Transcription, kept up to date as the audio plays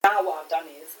done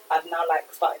is I've now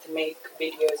like started to make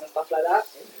videos and stuff like that,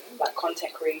 like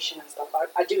content creation and stuff.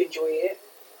 I do enjoy it.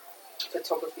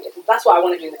 Photography. That's what I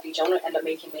want to do in the future. I want to end up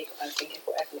making makeup and skincare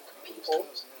for ethnic people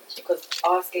because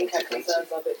our skincare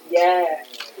concerns are a bit What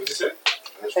did you say?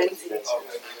 fancy.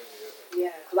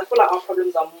 Yeah, because I feel like our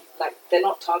problems are like they're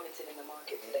not targeted in the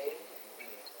market today,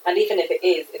 and even if it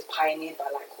is, it's pioneered by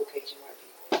like Caucasian white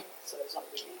people. So it's not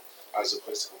really. As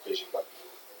opposed to Caucasian black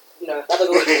people. No, that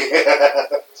doesn't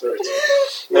work. Sorry.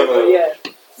 Yeah.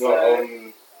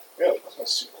 Yeah,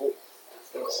 that's super cool. That's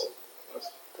cool. Nice.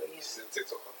 But yeah. She's a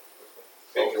TikToker.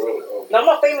 Really? Oh. No, I'm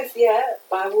not famous yet,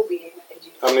 but I will be in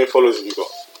due How many followers have you got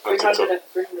on TikTok?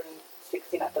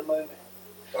 316 at the moment.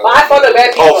 But I follow bare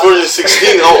people. Oh,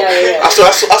 316. Oh, Yeah. I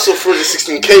saw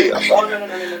 316K. Oh, no.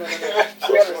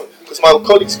 Because my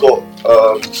colleague's got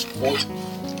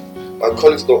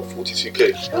 42K.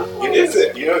 Oh, Is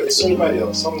it? You know, it's so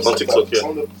many. Some On TikTok, yeah.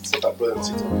 Some of the stuff that put on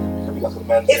TikTok, it can be like a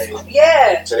man It's, saying,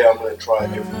 yeah. today I'm going to try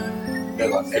every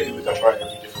week I try every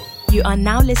different. You are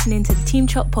now listening to the Team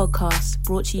Chop podcast,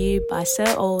 brought to you by Sir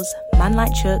Ols, Man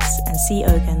Like Chooks, and C.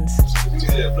 Ogans.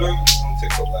 Yeah, blowing on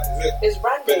TikTok, like, It's is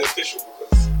random. it beneficial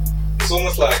because it's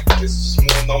almost like it's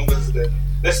small numbers than,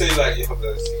 let's say like you have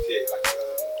a CPA,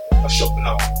 like a shop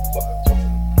now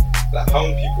button. Like how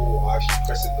many people are actually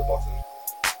pressing the button?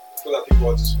 I feel like people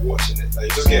are just watching it. Like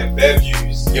you're just getting bare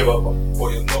views, but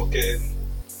you're not getting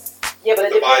Yeah,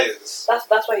 but the buyers.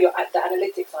 That's why the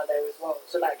analytics are there as well.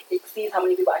 So like it sees how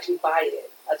many people actually buy it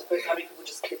as opposed to how many people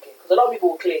just click it. Because a lot of people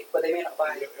will click, but they may not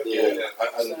buy it. Yeah.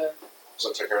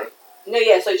 So Karen? no,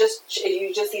 yeah. So you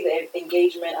just see the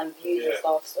engagement and views and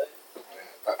stuff. So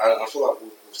I feel like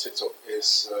with TikTok,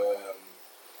 it's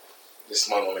this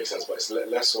might not make sense, but it's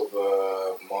less of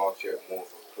a market, more of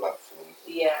a platform.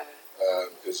 yeah,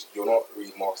 Because you're not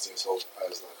really marketing yourself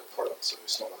as like a product, so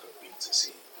it's not like a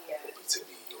B2C yeah, or B2B.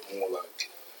 You're more like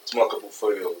it's more like a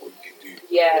portfolio of what you can do.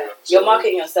 yeah. So, You're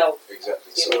marketing yourself.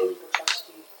 Exactly. So So people trust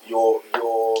you.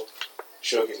 you're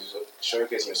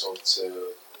showcasing yourself to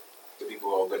the people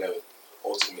who are going to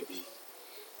ultimately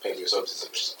pay for your services,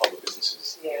 which is other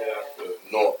businesses. Yeah,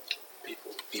 Not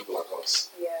people like us.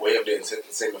 yeah. Where you have the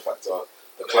entertainment factor,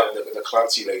 the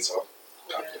clout see later,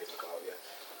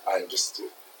 and just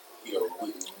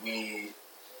we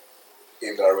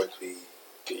indirectly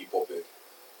get you popping.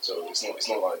 So it's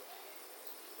not like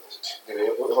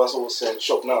if I saw saying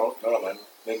shop now, no man,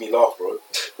 make me laugh, bro.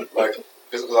 Like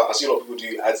because I see a lot of people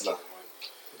do ads now.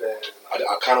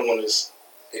 I kind of want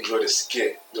to enjoy the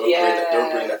skit. Don't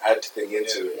bring the ad thing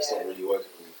into it. It's not really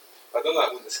working for me. I don't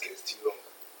like when the skit is too long.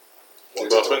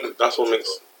 But I think that's what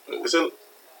makes.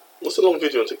 What's the long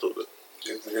video on TikTok? Though?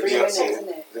 3 minutes, isn't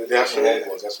it? They have some long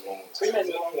ones. That's some long ones. 3 minutes.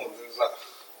 Long ones, it's like,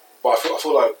 But I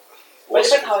feel like. But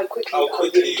it depends how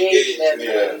quickly you engage them.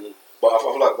 Yeah. But I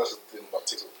feel like that's the thing about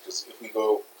TikTok because if we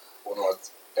go on our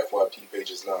FYP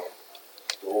pages now,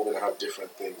 we're all gonna have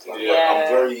different things. Like,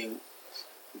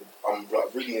 I'm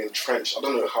like really entrenched. I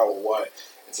don't know how or why.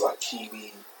 It's like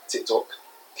Kiwi TikTok.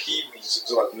 Kiwis.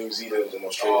 So like New Zealand and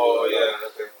Australia. Oh yeah.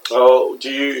 Okay. Oh, do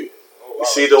you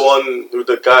see the one with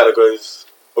the guy that goes,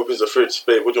 opens the fridge,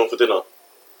 babe, what do you want for dinner?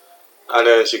 And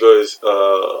then she goes,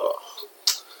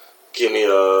 give me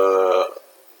a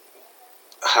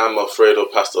ham Alfredo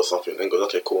pasta or something. And goes,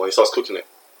 okay, cool. And he starts cooking it.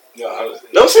 Yeah, I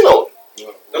haven't. Never seen that one?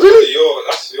 No. That's really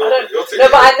your thing. No,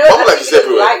 but I know I'm that like, it's people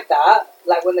everywhere. like that.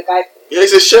 Like when the guy. Yeah,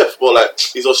 he's a chef, but like,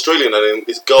 he's Australian and then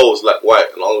his girl was like white.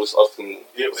 And I was asking,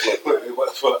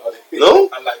 no?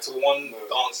 I liked one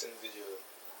dancing video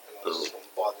and I was just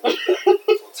bombarded with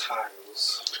that for time. It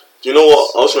was Do you know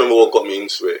what? I also remember what got me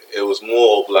into it. It was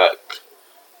more of like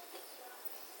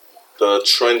the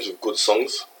trends of good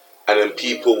songs, and then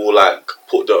people will like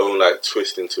put their own like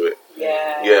twist into it.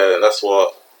 Yeah. Yeah, that's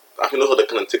what I think. Those are the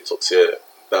kind of TikToks here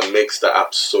that makes the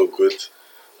app so good.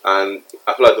 And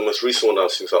I feel like the most recent one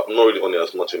I've seen. So I'm not really on it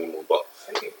as much anymore, but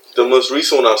the most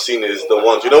recent one I've seen is the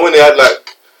ones. You know when they had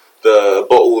like the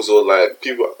bottles or like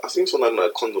people. I think someone had like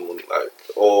a condom on like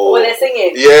or when they're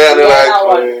singing. Yeah, and they're that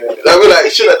one. I mean,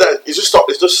 like shit like that.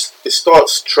 It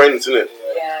starts trends, innit?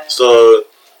 Yeah. So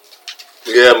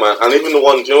yeah, man. And even the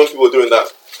ones, you know, when people are doing that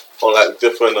on like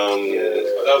different that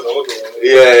was the older one.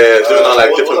 yeah, doing on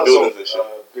like different buildings and shit.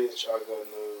 Bitch, I don't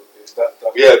know. Is that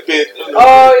Yeah, bitch.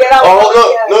 Oh yeah, that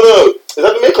one. No. Is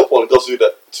that the makeup one? It does do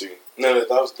that too. No, that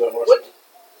was Don't Rush.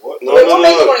 What? No, Wait, no, what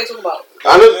makeup one are you talking about?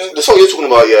 I know the song you're talking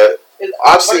about. Yeah,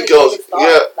 I've seen girls.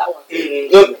 Yeah, that one.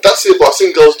 no, that's it. But I've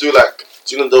seen girls do like,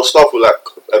 you know, they'll start with like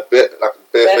a bit, like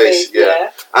bare face,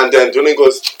 yeah, and then when it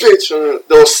goes, bitch, and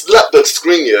they'll slap the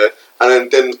screen, yeah,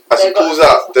 and then as it pulls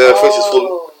out, their face is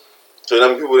full. So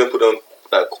then people then put on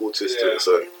like cool twist to it.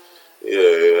 So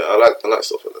Yeah. I like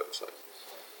stuff like that. It's like,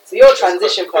 So you're a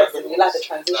transition person. You like the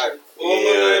transition.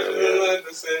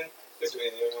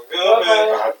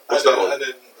 What's that one?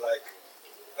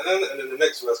 And then the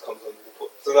next verse comes on.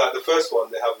 So like the first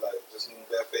one, they have like just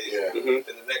bare face. Yeah. Then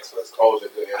the next verse comes,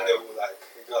 and they will like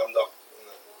glammed up.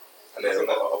 And then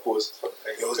of course,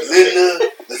 it was Linda. Linda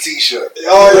the T-shirt.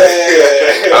 Oh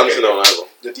yeah. I haven't seen that one either.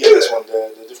 The DMS one,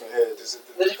 the different hairs.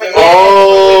 The different Oh,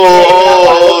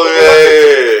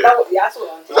 yeah. Yeah, I saw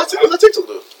that one. Was that TikTok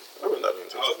though? I remember that being I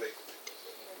TikTok. was like,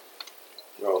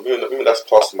 No, maybe that's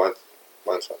past my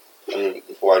time. I mean,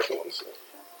 before I came on, so.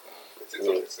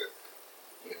 TikTok is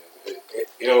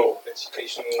You know,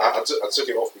 educational. I took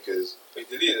it off because We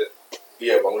deleted it.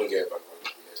 yeah, but I wouldn't get it back.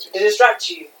 It distracts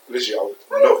you, Literally,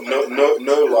 no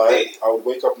lie. I would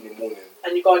wake up in the morning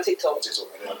and you go on TikTok. on TikTok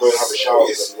and then I go and have a shower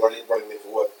because I'm running late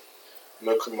for work.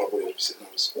 No cream in my body, I'd be sitting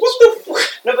there. What the fuck?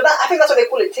 No, but I think that's what they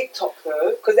call it, TikTok,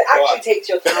 though, because it actually Why? takes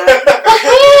your time.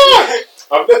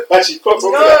 I've never actually clocked No,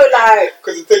 on that. like,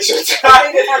 Because it takes your I time.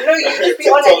 think it's like, no, you just be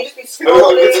on it, you just be No,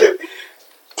 scrolling.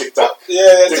 TikTok.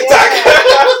 Yeah, TikTok.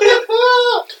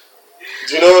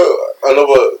 Do you know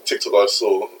another TikTok I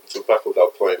saw to back up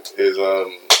that point is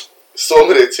some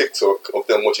of their TikTok of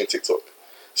them watching TikTok.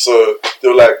 So they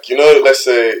were like, you know, let's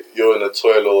say you're in a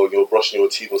toilet or you're brushing your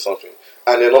teeth or something,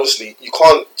 and then obviously you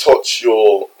can't touch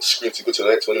your screen to go to the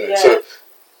next one. Anyway. Yeah. So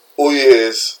all you hear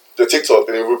is the TikTok,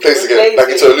 then it replaces again Replace back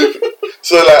it. into a loop.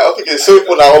 So like I think it's so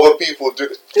cool that other people do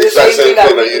the exact same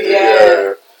thing that you do.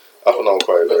 Yeah. I thought that was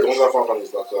quite The ones hilarious. I found funny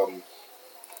is like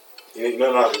you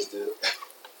know now there's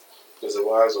the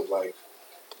rise of like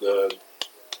the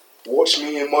watch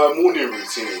me in my morning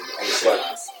routine,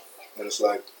 and it's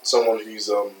like someone who's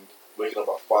waking up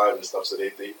at 5 and stuff. So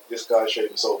they this guy showed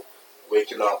himself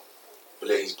waking up, but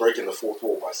then he's breaking the fourth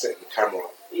wall by setting the camera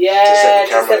up. Yeah,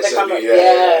 to set the camera.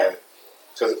 Yeah.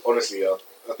 Because honestly, I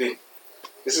think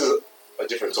this is a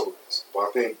different topic, but I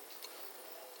think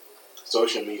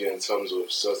social media in terms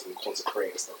of certain content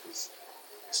creating stuff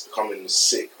it's becoming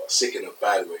sick in a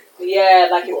bad way. Yeah,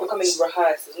 like it's becoming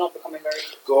rehearsed. It's not becoming very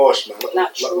Gosh, man,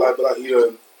 natural. like you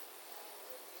know,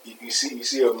 you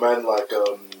see a man like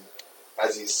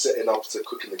as he's setting up to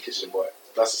cook in the kitchen, but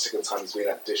that's the second time he's made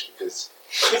that dish because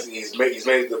he's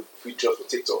made the food just for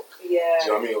TikTok. Yeah. Do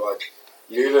you know what I mean? Like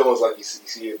you know, ones like you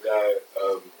see a guy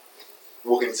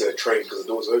walking into a train because the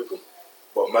door's open,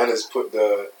 but man has put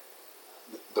the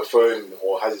phone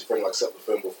or has his friend like set up the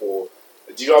phone before.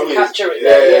 Do you know what I mean? Capture it.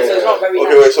 Yeah. So it's not very Okay,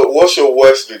 natural. wait. So what's your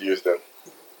worst videos then?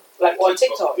 Like on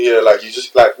TikTok. Yeah, like you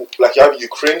just like either you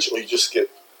cringe or you just skip.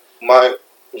 Mine,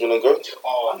 you wanna go?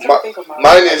 Oh, I'm trying to think of mine.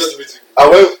 Mine is I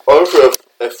went for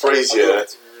a phrase here.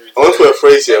 I went for a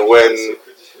phrase here when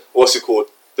what's it called?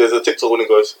 There's a TikTok when it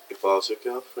goes, "If I was your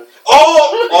girlfriend."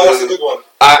 Oh, that's a good one.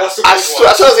 That's a good I one.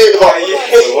 try to say it, but I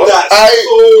hate that I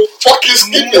fucking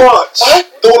skip it. much. I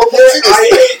don't want to see I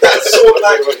this. hate that so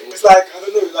like it's like I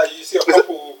don't know, like you see a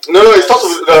couple. No, it starts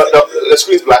with the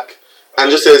screen's black and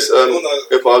just says,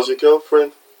 "If I was your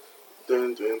girlfriend."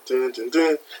 Dun, dun, dun, dun,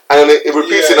 dun. And then it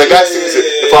repeats it, and the guy sings it.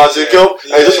 If I was your girl,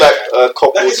 and it's just like a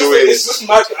couple Like, doing. it's just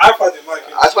mad. I find it mad.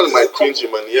 I find it my cringy,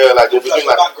 man. Yeah, like they'll be doing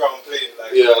like like background playing,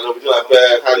 like yeah, and they'll be doing like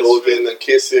bare hand holding and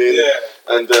kissing, yeah.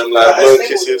 and then like blowing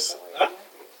kisses.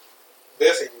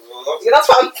 They're singing as well. Yeah, that's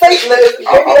what I'm saying. Maybe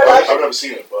they're like, I've never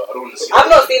seen it, but I don't want to see it. I've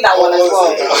not seen that one as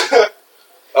well.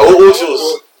 What was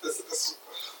yours? It's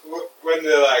when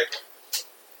they're like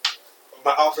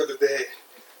my outfit of the day.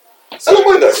 I don't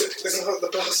mind that. This is the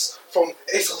bus from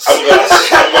ASOS. I love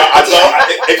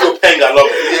if you're paying, I love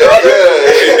it.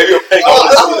 Yeah. If you're paying, I Oh, love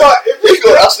that's it. what. You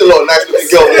got actually a lot of nice looking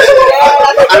girls. You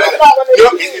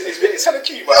know, It's kind of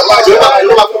cute, man. you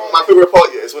know my favorite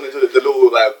part here is when they do the little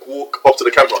like walk up to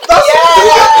the camera. I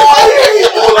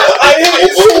hate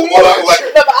it so much.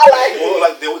 No, but I like it. Or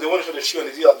like they want to show the shoe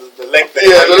and they do like the leg thing.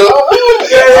 Yeah, I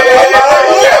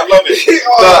love it.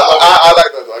 No, I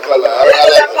like that though. I can't lie. I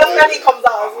like that. Personality comes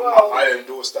out as well. I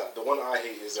endorse that. The one I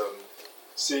hate is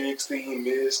 16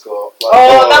 Miss Scott.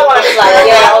 Oh, that one is like,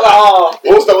 yeah, I was like, oh.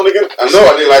 What was that one again? I know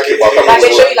I didn't like it, but I can't Like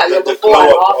they show remember. you like your The before and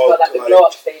glow up after, of, like the like, glow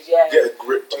up stage, yeah. Get a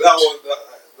grip. That one,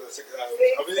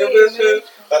 I mean,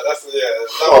 that's that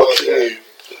Oh, was okay.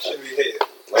 actually hate it.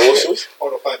 And what's yours? I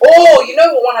want to find Oh, you know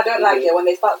what one I don't like here? When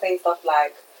they start saying stuff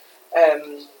like,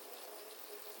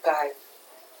 guys,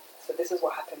 so this is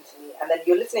what happened to me. And then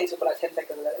you're listening to it for like 10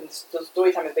 seconds and the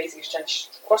story time is basically she's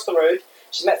crossed the road,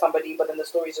 she's met somebody, but then the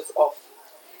story's just off.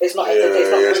 It's not It's not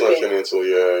gripping. turning into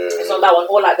It's not that one.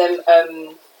 Or like them,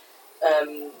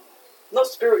 not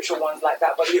spiritual ones like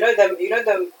that, but you know them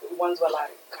ones where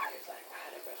like, guys, like I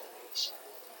had a revelation.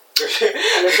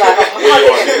 And it's like, oh, I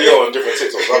can't take it. We are on different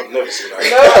TikToks. I've never seen that.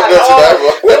 No,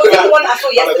 like, there was one I saw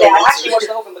yesterday. I actually watched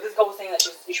the whole thing, but this girl was saying that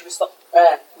we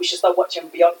should stop watching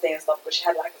Beyonce and stuff because she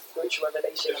had like a spiritual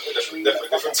revelation of the dream.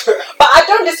 Different. But I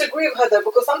don't disagree with her though,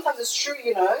 because sometimes it's true,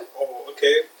 you know. Oh,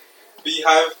 okay. But you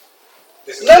have.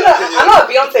 No, I'm not a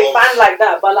Beyonce fan like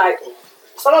that, but like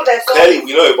some of their songs. Clearly,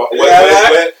 we know, but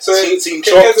where Team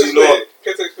Chop do not.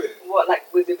 Can you explain? What,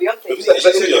 like with the Beyonce? Is that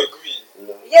You India? agree.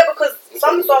 Yeah, because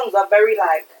some songs are very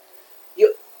like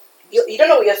you don't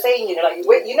know what you're saying, you know, like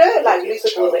like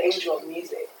Lucifer was the angel of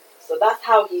music. So that's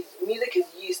how his music is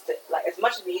used to, like, as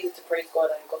much as we use it to praise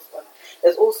God and gospel.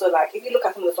 There's also like, if you look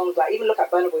at some of the songs, like even look at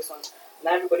Burna Boy songs,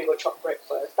 now everybody got chop break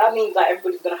first. That means that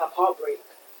everybody's gonna have heartbreak.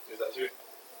 Is that true?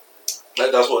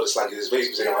 That's what the slang is. It's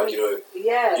basically saying like,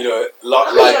 yeah,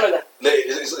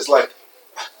 it's like.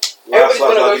 Everybody's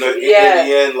gonna go in through, the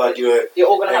end, like you're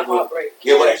all gonna have heartbreak.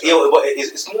 Yeah, but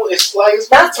it's more. It's like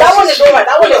that one is alright.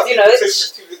 That one is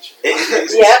It's too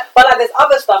literal. yeah, but like there's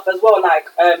other stuff as well. Like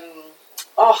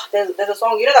there's a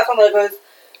song. You know that song that goes,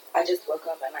 "I just woke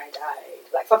up and I died,"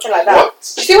 like something like that. What?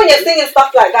 You see when you're singing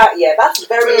stuff like that, yeah, that's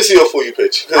very. Let me see your For You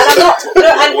page. And I'm not.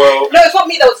 Well, no, it's not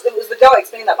me. It was the girl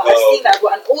explaining that. But I've seen that as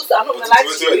well. And also, I'm not gonna lie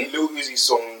to you. Lil Uzi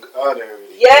song. I don't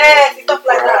really. Yeah, stuff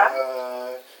like that.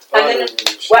 And then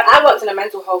when I worked in a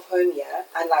mental health home, yeah,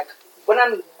 and like when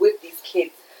I'm with these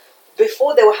kids,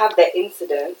 before they will have their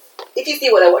incidents, if you see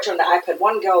what they're watching on the iPad,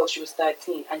 one girl, she was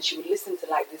 13 and she would listen to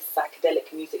like this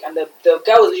psychedelic music, and the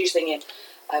girl was usually singing,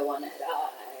 "I wanna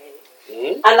die,"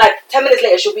 and like 10 minutes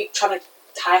later she'll be trying to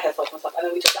tie herself and stuff, and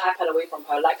then we took the iPad away from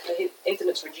her, like her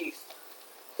incidents reduced.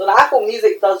 So like, I thought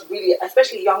music does really,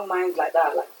 especially young minds like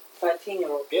that, like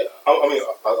 13-year-olds. Yeah, I mean,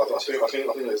 I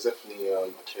think there's definitely a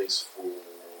case for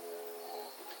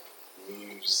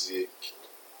music,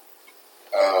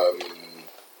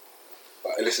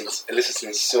 like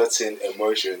eliciting certain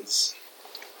emotions.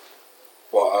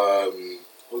 But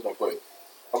what's my point?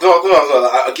 I don't know.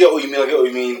 I get what you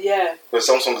mean. Yeah. But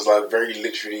some songs like very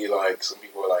literally, like some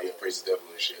people are like, yeah, praise the devil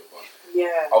and shit. But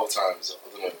yeah, other times, I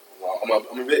don't know.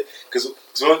 I'm a bit, because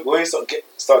when you start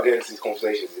getting into these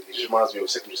conversations, it just reminds me of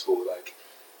secondary school, like.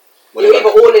 You're either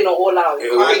all in or all out.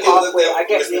 I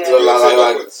get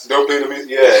like don't play the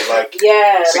music, like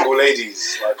single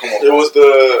ladies, like come on. It was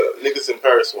the niggas in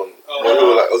Paris one. Where we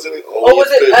were like, wasn't it?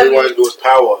 It was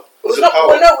Power. Was it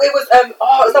Power? No, it was it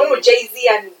was the one with Jay-Z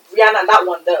and Rihanna and that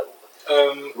one though.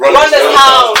 Run the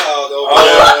Town.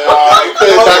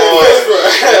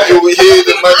 You will hear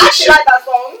the I magic actually shit. like that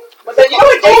song, but then you know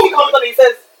when Jay-Z comes on, he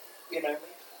says, you know.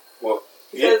 What?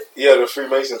 Says, the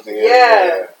Freemason thing.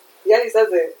 Yeah, he says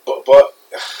it. But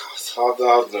it's hard to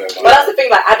know. But that's the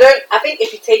thing. Like, I think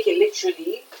if you take it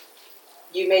literally,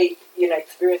 you may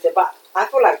experience it. But I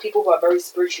feel like people who are very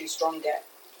spiritually strong get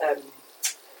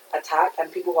attacked,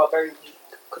 and people who are very weak.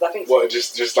 Because I think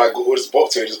just like what just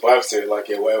bop to it, just vibe to it, like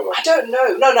whatever. I don't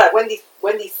know. No.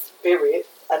 When these spirits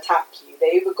attack you,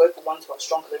 they either go for ones who are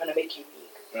strong because they're going to make you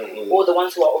weak, or the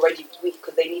ones who are already weak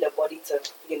because they need a body to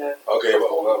Okay,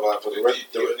 but for the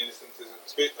rest, do you only listen to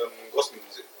gospel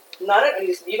music? No, I don't really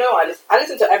listen. I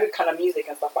listen to every kind of music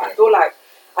and stuff. But I feel like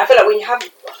when you have,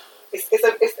 it's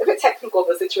a bit technical of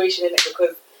a situation in it,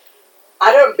 because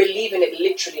I don't believe in it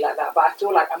literally like that. But I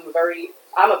feel like I'm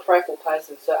a prayerful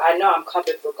person, so I know I'm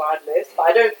covered regardless. But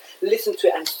I don't listen to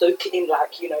it and soak it in,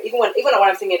 like even when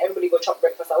I'm singing "Everybody Go Chop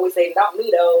Breakfast," I always say "Not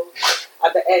me though"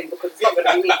 at the end, because it's not going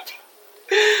to be me.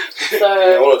 So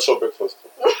I want to chop breakfast.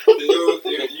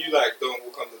 you like don't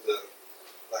walk under the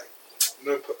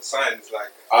signs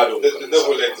like I don't the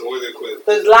double legs, or what they call it.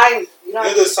 Those lines, you know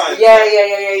those signs. Yeah.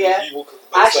 You walk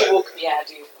I actually walk. Yeah, I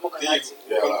do. I'm not gonna lie to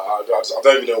you. I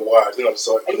don't even know why. I think I'm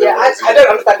sorry. Yeah, I don't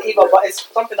understand either, but it's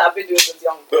something that I've been doing since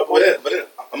young. But then,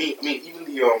 I mean, even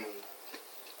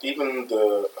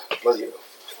the bloody.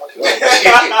 I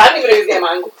don't even know who's getting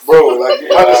my angles. Bro, like,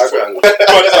 it's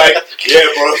like, yeah,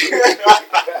 bro.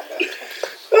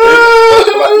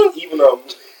 Like, even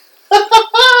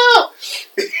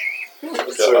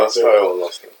sorry.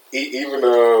 Even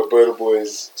Burna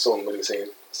Boy's song when he was saying,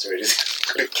 "Sorry, this is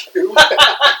gonna kill."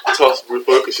 Toss,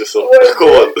 refocus yourself. What? Go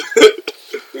on.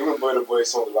 Even Burna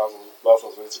Boy's song, the last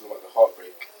one when he's talking about the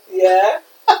heartbreak. Yeah.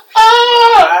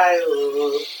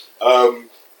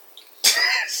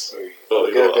 Sorry.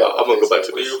 I'm gonna go back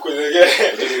to this. You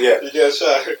get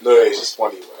shy. No, it's just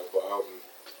funny, man. But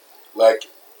like,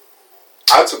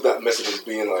 I took that message as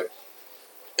being like,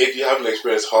 if you haven't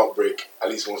experienced heartbreak at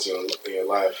least once in your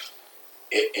life,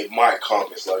 it might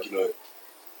come. It's like,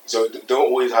 so don't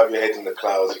always have your head in the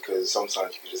clouds, because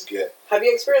sometimes you can just get. Have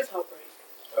you experienced heartbreak?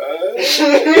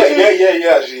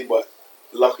 Yeah, actually, but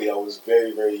luckily I was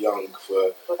very, very young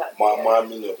for that, my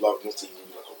meaning of love not to even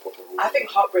be like a proper rule. I think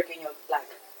heartbreak in your like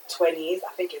 20s,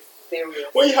 I think it's serious.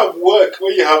 When you have work,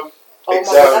 when you have Oh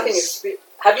exams. my god, I think it's.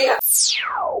 Have you had?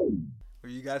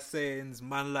 What you guys saying?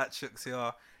 Man Lat Chooks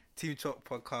here. Team Chop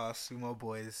podcast with my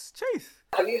boys. Chase.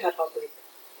 Have you had heartbreak?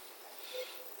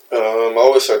 I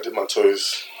always say I dip my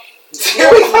toes.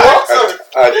 What?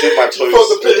 I dip my toes.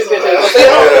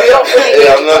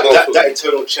 Yeah, I'm not going that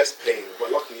internal chest pain.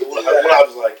 But luckily, all I had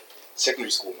was like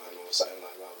secondary school, man, or something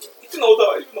like that. Even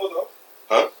older.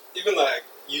 Huh? Even like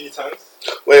uni times.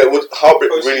 Wait, would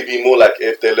heartbreak really be more like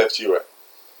if they left you, right?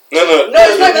 No, it's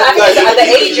not. I think it's at the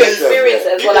age you experience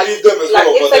it as well. Like, you leave them as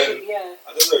well, but then yeah.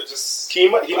 I don't know. Just Can you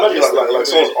imagine like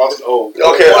someone's asking,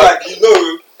 Okay, or like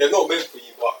they're not meant for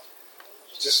you, but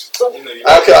you just you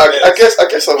Okay, I guess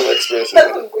I'm experiencing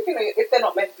that. If they're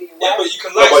not meant for you, yeah, why? but you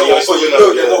can like someone, but you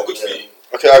know they're not good for you.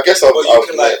 Okay, I guess I've But you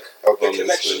can like I've the done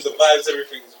connections, this. the vibes,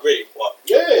 everything's great, but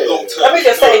long term. That means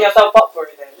you're setting yourself up for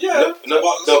it then. Yeah, but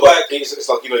like it's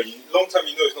like long term,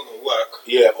 it's not going to work.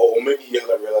 yeah, or maybe you have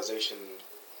that realization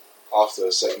after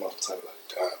a certain amount of time, like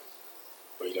damn.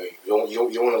 But you don't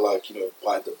want to like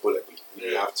bite the bullet, but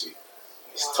you have to.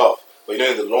 It's tough, but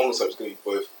in the long term, it's going to be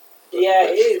both. Yeah,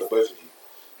 it is. For both of you.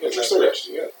 Yeah, true story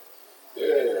actually.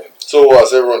 Yeah. So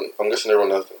was everyone? I'm guessing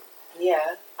everyone has them.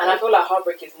 Yeah, and I feel like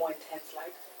heartbreak is more intense.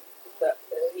 Like, but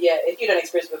if you don't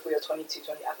experience it before you're 22,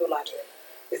 20, I feel like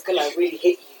it's gonna really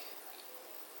hit you.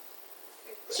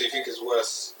 So you think it's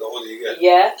worse the older you get?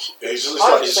 Yeah, It's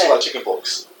just like chicken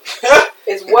pox.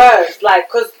 it's worse. Like,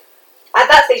 cause at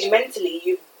that stage mentally,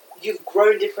 you've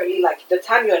grown differently. Like the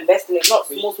time you're investing in, not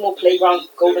small playground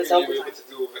golden circle You're time. able to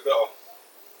deal with it better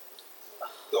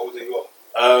the older you are.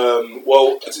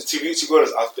 Well, to be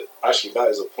honest, actually that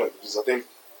is a point because I think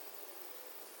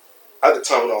at the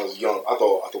time when I was young, I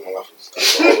thought my life was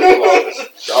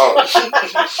dumb.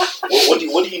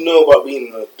 What do you know about being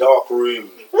in a dark room?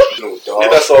 Dark. Yeah,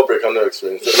 that's heartbreak. I've never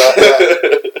experienced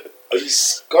it. Are you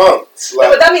skunked? No,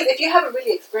 but that means if you haven't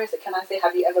really experienced it, can I say,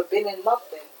 have you ever been in love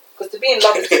then? Because to be in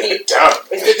love is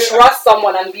to trust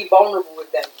someone and be vulnerable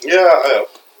with them. Yeah, I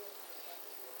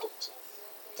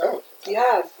have. You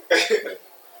have.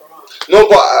 No,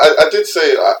 but I did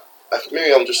say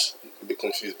maybe I'm just a bit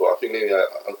confused, but I think maybe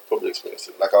I've probably experienced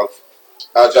it. Like I've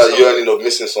had that yearning of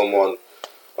missing someone.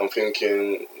 I'm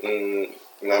thinking,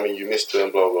 you missed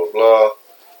them, blah blah blah.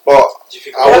 But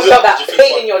I wasn't that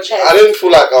pain in your chest. I didn't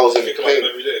feel like I was in pain. pain.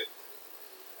 Every day.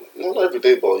 Not every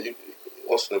day, but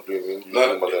once in a blue moon.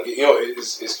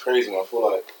 It's crazy. Man. I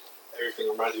feel like everything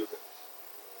around you.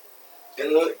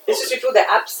 It's just you feel the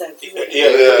absence. Yeah,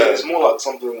 it's more like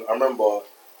something. I remember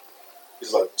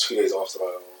it's like 2 days after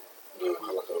I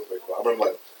had like a break. I remember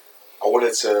like I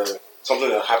wanted to something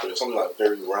that happened, something like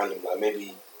very random, like maybe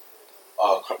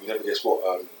you never guess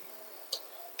what.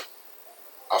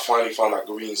 I finally found that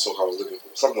green sock I was looking for,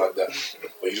 something like that.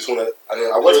 But you just want to, and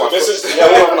then I went to my friends. You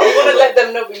want to let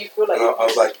them know, but you feel like I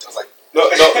was like, no.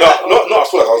 I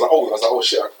feel like I was like, oh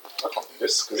shit, I can't do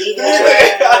this. But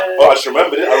I just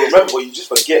remembered it. I remember, but you just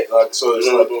forget. Like, so it's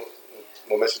like,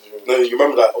 more messaging. no, you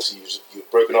remember that. Obviously, you're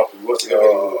broken up and you weren't together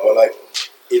anymore. But like,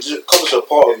 it just comes to a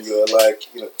part of you, like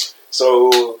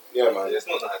So yeah, man. It's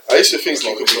not nice. I used to think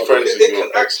you could be friends with It your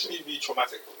can ex. actually be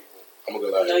traumatic for people. I'm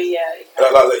gonna go like, no, yeah.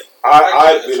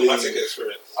 I traumatic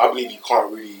experience. I believe you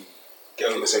can't really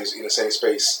get in the same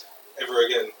space ever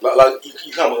again. Like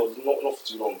you can't, not for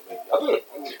too long, maybe. I don't know.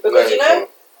 Because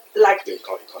like you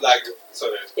can't. Like,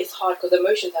 sorry. It's hard because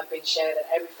emotions have been shared and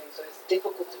everything, so it's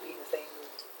difficult to be in the same room,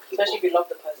 especially if you love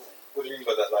the person. What do you mean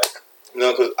by that? Like,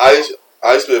 No, because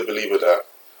I used to be a believer that,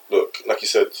 look, like you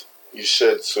said, you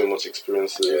shared so much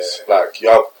experiences. Yeah. Like you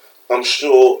have, I'm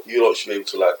sure you lot should be able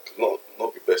to like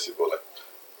not be besties, but like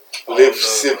live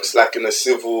like in a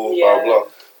civil blah blah.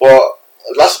 But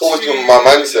that's always been my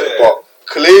mindset. Yeah. But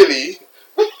clearly,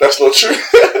 that's not true.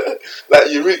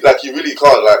 you really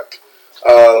can't. Like,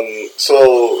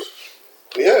 so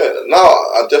yeah. Now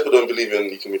I definitely don't believe in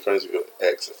you can be friends with your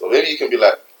ex and stuff. Maybe you can be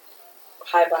like,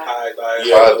 hi bye. Hi bye.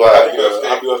 Yeah, bye.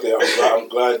 Happy birthday. I'm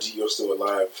glad you're still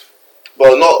alive.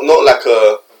 but not like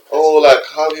like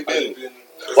how have you been?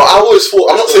 But I always thought,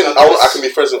 I'm not saying I can be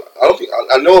friends with, I don't think,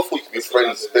 I never thought you could be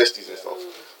friends, besties and stuff.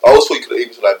 I always thought you could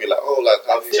able to like be like, how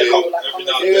have you been? Every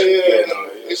now and then.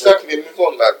 Yeah, exactly, move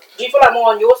on. Like, Do you feel like more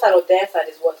on your side or their side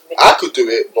is what's missing? I could do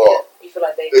it, but You feel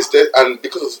like they it's dead, and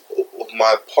because of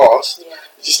my past, Yeah.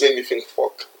 it just made me think,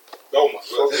 fuck Oh my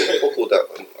god. fuck all that,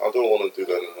 man. I don't want to do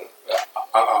that anymore.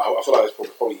 I feel like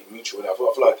it's probably mutual. I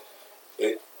feel like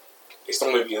it's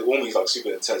not going to be, it won't be like super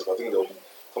intense, but I think there'll be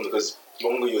something because the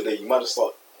longer you're there, you might just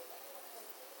start,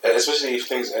 especially if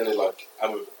things ended like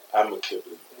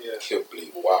amicably. Yeah.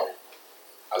 Wow.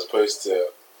 As opposed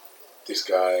to this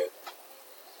guy,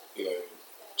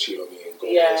 cheated on me and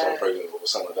got someone pregnant or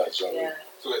something like that. Do you know what I mean?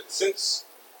 So wait, since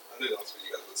I know the answer for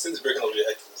you guys, but since breaking up with your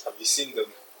exes, have you seen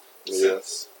them Yeah.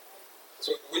 since?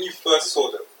 So when you first saw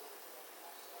them,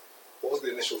 what was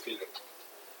the initial feeling?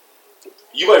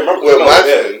 You might remember. Well, my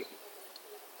there. feeling.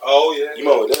 Oh yeah. You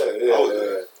might were there. Yeah. I was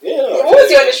there. Yeah. What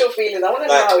was your initial feeling? I want to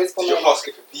know Like, how it's did your going. heart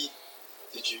skip a beat?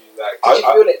 Did you like? Did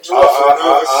you feel it drop?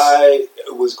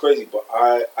 It was crazy, but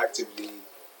I actively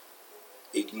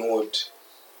ignored.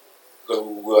 Because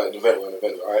we were at an event.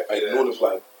 I ignored it for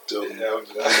like the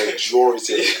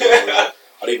majority of it. I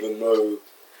didn't even know.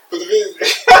 But the thing is,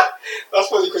 that's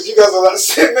funny because you guys are like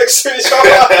sitting next to each other.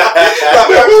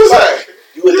 What was that?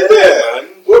 You were there, man.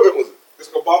 What event was it? It's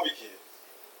like a barbecue.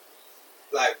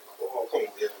 Like, oh come on,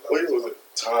 yeah. Like, What year was it?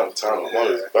 Time.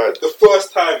 Man, it's bad. the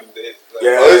first time they. Like,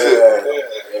 Yeah, Oh, is it?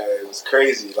 Yeah, it was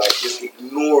crazy. Like just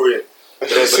ignoring. But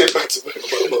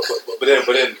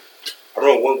then, I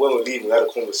remember when we were leaving, we had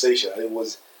a conversation, and it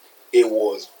was,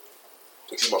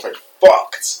 excuse my French,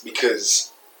 fucked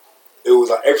because it was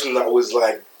like everything that was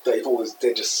like that it was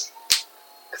there just.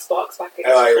 Sparks back in.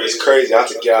 It was crazy. I had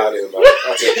to get out of there, man. I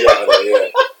had to get out of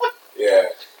there.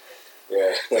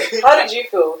 Yeah. How did you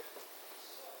feel?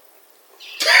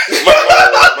 I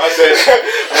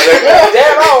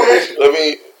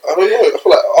mean, I don't know. I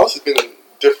feel like ours has been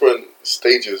different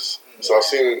stages. So I've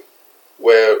seen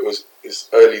where it was its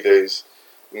early days,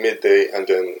 midday, and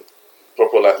then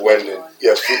proper like when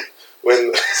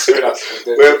when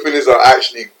things are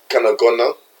actually kind of gone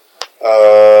now.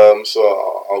 So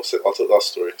I'll tell that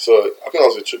story. So I think I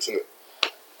was with Tricks in it,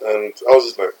 and I was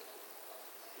just like,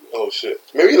 oh shit.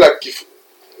 Maybe like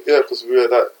because we were at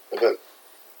that event.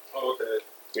 Oh, okay.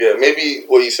 Yeah, maybe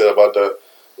what you said about the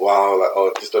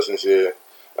this person's here,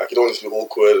 like you don't want to be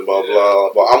awkward and blah blah.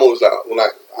 But I'm always like, when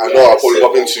I know I'll probably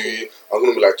bump into you, I'm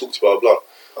gonna be like talk to you, blah blah.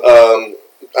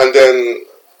 And then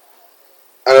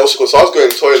also because I was going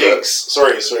toilet.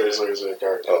 Sorry,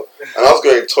 Gary. And I was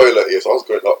going toilet. Yes, I was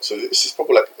going up. So this is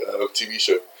probably like a TV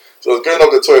show. So I was going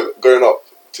up the toilet, going up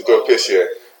to go piss here,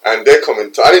 and they're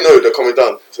coming. I didn't know they're coming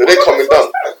down. So they're coming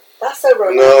down. That's so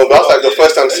romantic. No, but that's like the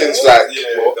first time since like.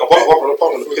 Apart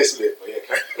from the piss bit, but yeah.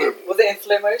 Was it in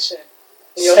slow motion?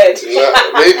 In your head?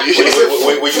 Maybe.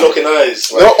 Were you locking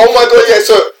eyes? No, oh my god, yeah.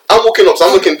 So I'm walking up. So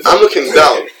I'm looking down.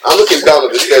 I'm looking down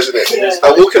at the stairs, innit? Yeah.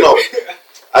 I'm walking up.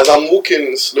 As I'm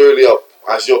walking slowly up,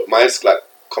 my head's like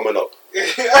coming up.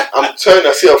 I'm turning.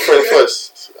 I see a friend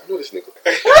first. I know this nigga.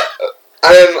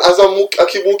 And then as I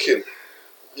keep walking,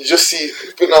 you just see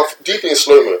now deep in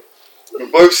slow mo. We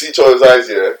both see each other's eyes,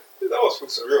 yeah. That was so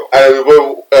surreal. And we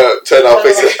both turn our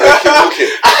faces and keep walking.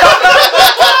 Yeah.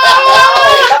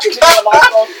 Oh my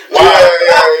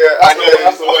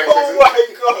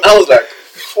god. I was like,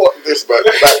 fuck this, man.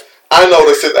 Like, I know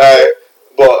they said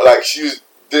but like she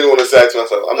didn't want to say it to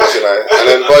myself. I'm not saying And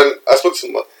then when I spoke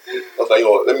to my, I was like, you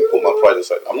know what, let me put my pride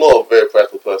aside. I'm not a very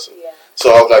prideful person. Yeah.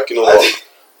 So I was like, you know what,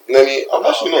 I'm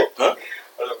actually not. Huh?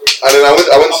 And then I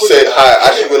went to say hi. I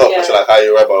actually went up and said like, hi,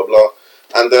 you're right, blah, blah.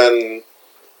 And then,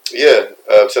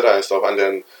 said hi and stuff. And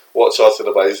then what Charles said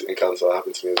about his encounter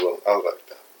happened to me as well. I was like,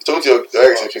 talking to your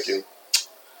ex, you're thinking,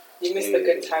 you missed the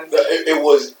good times. It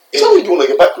was. It's not really you want to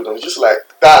get back with them. It's just like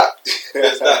that.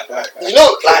 You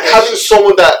know, like having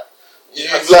someone that you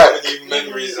have so many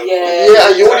memories of. Yeah,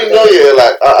 and you already know. Yeah,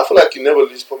 like I feel like you never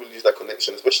probably lose that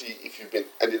connection, especially if you've been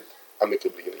ended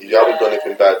amicably. If you haven't done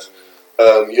anything bad.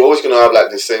 You're always gonna have like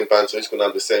the same band, so you're just gonna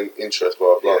have the same interest,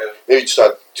 blah blah. Yeah. Maybe just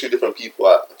have two different people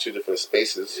at two different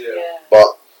spaces. Yeah.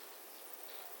 But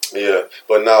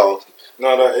now.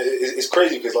 No, it's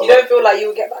crazy because like, you don't feel like you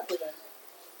would get back with them.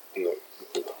 No.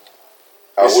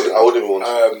 I wouldn't want to.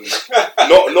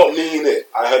 Not meaning it.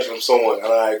 I heard from someone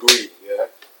and I agree. Yeah.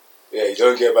 You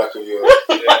don't get back with your ex,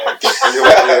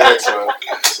 man.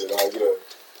 So like, you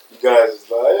guys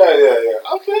like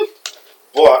yeah. Okay,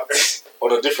 but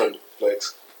on a different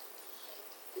flex,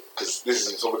 because this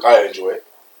is something I enjoy.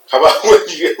 How about when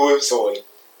you get with someone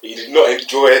you did not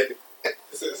enjoy it?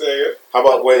 How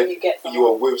about when you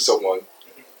were with someone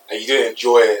and you didn't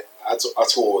enjoy it at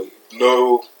all?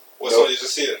 No. What's all you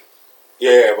just seeing?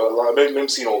 Yeah, but like maybe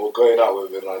seeing what we're going out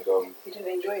with and like you didn't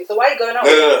enjoy it. So why are you going out?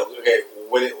 No. Okay,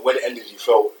 when it ended, you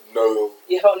felt no.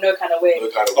 You felt no kind of way.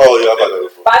 Oh yeah, I've had that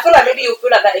before. But I feel like maybe you feel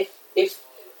like that if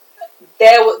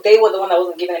they were the one that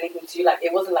wasn't giving anything to you, like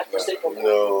it wasn't like reciprocal.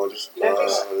 No, just you don't think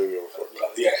so? I don't give a fuck.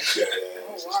 Yeah.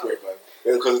 It's great, man.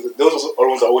 Because those are the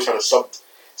ones that are always trying to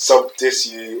sub diss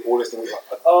you, all these things. You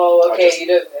don't. Okay, I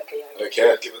don't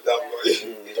care. Give a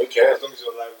damn. Don't care. As long as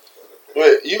you're alive.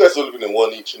 Wait, you guys only been in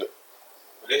one each, innit?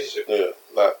 Relationship. Yeah,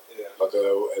 like Like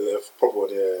a proper one,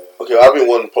 yeah. okay, I've been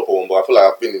one proper one, but I feel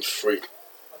like I've been in 3,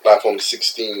 like from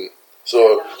 16.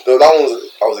 So that one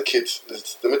was I was a kid.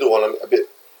 The middle one, I'm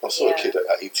still a kid at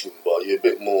 18, but you're a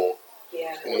bit more.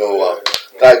 Yeah. You know,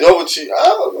 like the other 2, I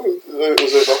don't know, it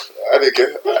was enough. I didn't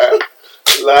care. I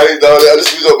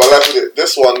just moved up my life with it.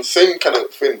 This one, same kind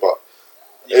of thing, but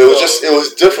it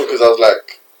was different because I was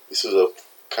like, this was a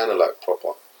kind of like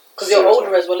proper. Because you're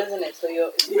older as well, isn't it? So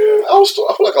you're. I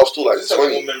feel like I was still like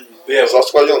 20. Yeah, So I was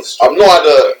quite young.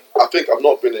 I think I've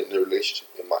not been in a relationship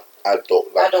in my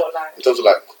adult life. In terms of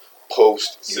like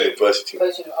post-university.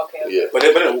 Okay. Yeah. But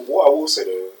then what I will say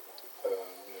though,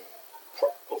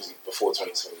 obviously before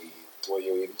 2020, what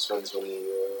year?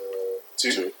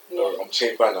 2022. I'm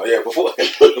changed by now. Yeah, before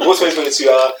 2022,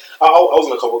 I was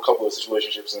in a couple of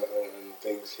situationships and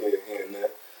things here and there,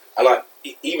 and like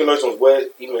even those ones where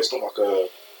even though it's not like a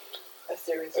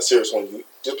serious one,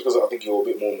 just because I think you're a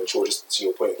bit more mature. Just to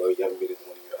your point, like you haven't been in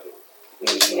one of your adult.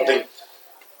 I think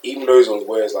even those ones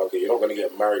where it's like okay, you're not going to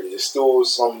get married, there's still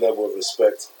some level of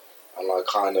respect and like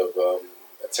kind of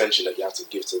attention that you have to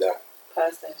give to that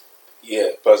person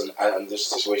and the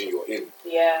situation you're in.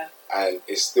 Yeah. And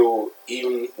it's still,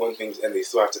 even when things end, they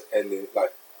still have to end in,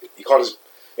 like, you can't just,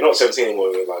 you're not 17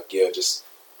 anymore, you're like, just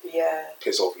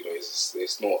piss off, you know, it's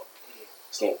not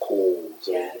cool.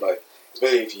 So, like,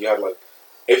 especially if you have, like,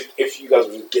 if you guys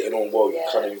were getting on well, you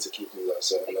kind of need to keep things at a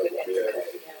certain level.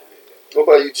 What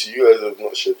about you two? You guys have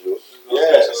not shared yours?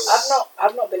 Yes.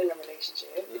 I've not been in a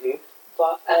relationship,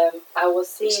 but I was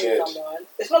seeing someone.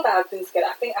 It's not that I've been scared.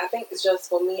 I think it's just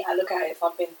for me. I look at it as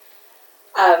something.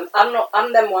 I'm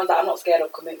them ones that I'm not scared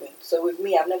of commitment. So with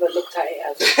me, I've never looked at it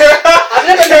as. I've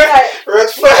never looked at it. Red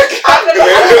flag.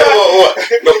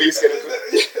 Not being scared of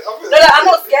commitment. No, I'm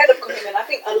not scared of commitment. I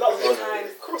think a lot of the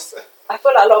times, I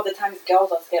feel like a lot of the times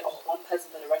girls are scared. Oh, one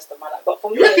person for the rest of my life. But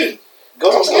for me,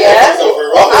 girls are scared.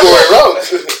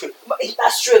 Around. But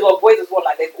that's true as well. Boys as well.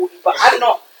 Like they've all. But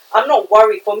I'm not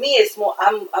worried. For me, it's more.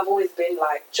 I've always been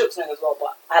like Chooks knows as well.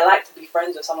 But I like to be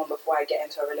friends with someone before I get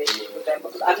into a relationship with them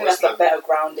because I think that's a better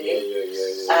grounding.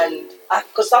 And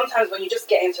because sometimes when you just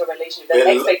get into a relationship, there's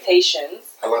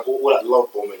expectations. And like all that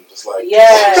love bombing, just like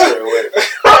straight away.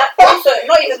 Also,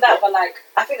 not even that, but like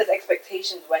I think there's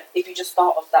expectations when if you just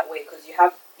start off that way because you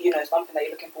have something that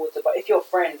you're looking forward to. But if you're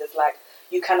friends, it's like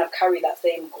you kind of carry that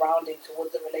same grounding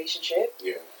towards the relationship.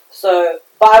 Yeah. So,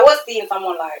 but I was seeing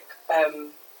someone like.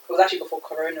 It was actually before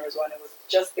Corona as well. And it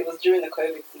was during the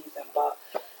COVID season, but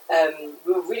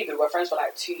we were really good. We were friends for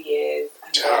like 2 years,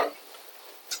 and then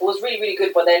it was really, really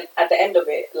good. But then at the end of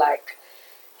it, like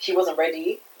he wasn't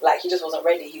ready. Like he just wasn't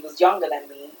ready. He was younger than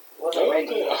me. He wasn't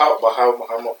ready. How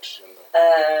much?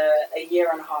 A year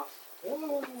and a half.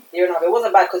 Year and a half. It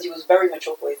wasn't bad because he was very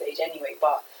mature for his age anyway.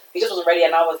 But he just wasn't ready,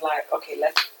 and I was like, okay,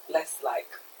 let's like,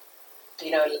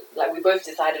 like we both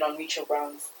decided on mutual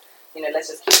grounds. Let's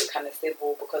just keep it kind of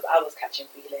civil because I was catching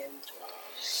feelings.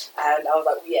 And I was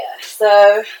like, So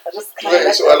I just kind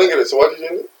of. So I didn't get it. So why did you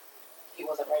end it? He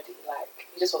wasn't ready. Like,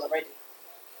 he just wasn't ready.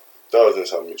 That doesn't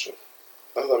sound mutual.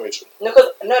 That's not mutual. No,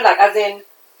 like, as in.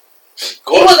 He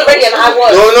wasn't ready and I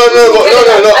was. No.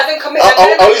 As in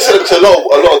I only said it because a lot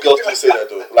of girls do say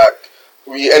that though. Like,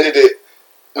 we ended it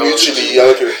mutually,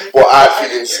 but I had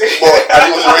feelings. But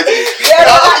he wasn't ready.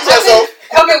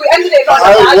 Okay, we ended it not in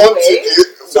a bad way. I wanted it.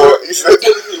 So he said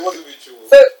it wasn't mutual.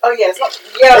 So, it's not.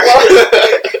 Yeah,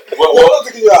 well. Well, not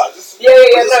taking you out.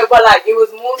 No, but like it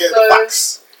was more get so. The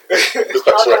facts. The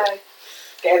facts right.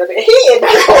 Getting a bit heated.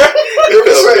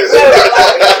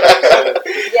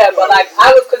 But like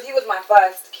I was because he was my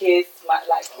first kiss.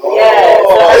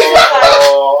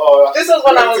 This was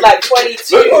when I was like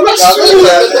 22. I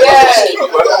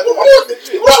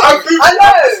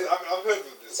know. I've heard of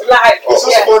this. Like, it's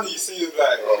just funny seeing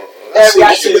like. Because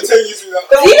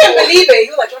he didn't believe it.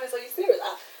 He was like, "Johnny, are you serious?"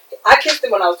 I kissed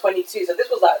him when I was 22, so this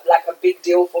was like a big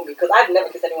deal for me because I'd never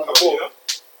kissed anyone before.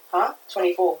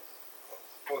 24.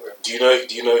 Okay. Do you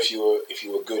know if you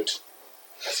were good?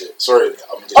 That's it. Sorry,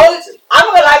 I'm just. I'm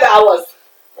not gonna lie that I was.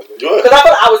 Because I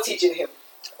thought I was teaching him,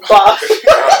 but. Why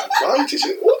are you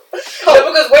teaching? What?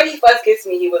 Because when he first kissed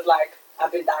me, he was like,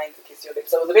 "I've been dying to kiss your lips."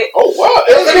 So it was a bit. Oh wow!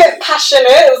 It was a bit passionate.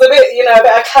 It was a bit, a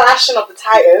bit of clashing of the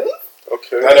titans.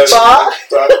 Okay. But I've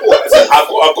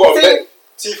got a bit.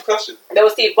 Teeth clashing. There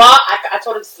was teeth, but I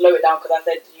told him to slow it down because I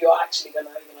said you're actually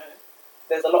gonna,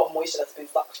 there's a lot of moisture that's been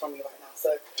sucked from you right now.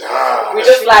 So we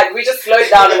just slowed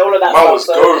down and all of that. Man was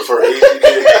going for it.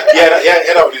 Yeah,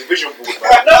 head out with his vision board.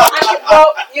 Man. No, actually,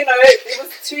 well, it was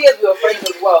 2 years we were friends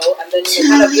as well, and then 2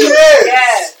 years.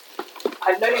 Yeah.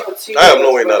 I've known him for 2 years. I have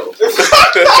no way now. But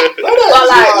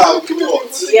like,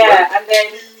 and then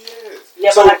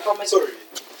Yeah, So, but like from a sorry.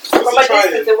 from a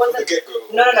distance, it wasn't. From the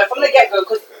get-go. No, from the get go,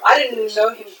 because I didn't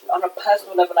know him on a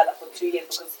personal level like that for 2 years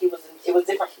because it was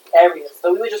different areas.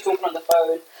 So we were just talking on the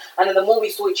phone, and then the more we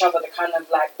saw each other,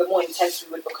 the more intense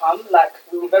we would become. Like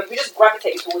we just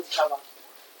gravitated towards each other.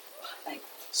 Thanks.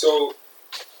 So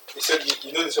you said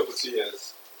you know each other for 2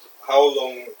 years. How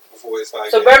long before it's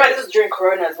like? So bear in mind this was during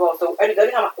Corona as well. So the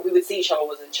only time we would see each other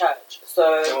was in church.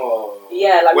 So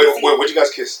yeah, like where'd you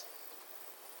guys kiss?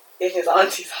 in his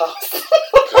auntie's house.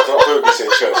 I thought we were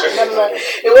saying church. No.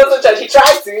 It wasn't church. He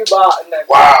tried to, but no.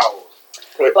 Wow.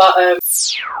 But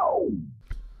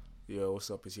Yo,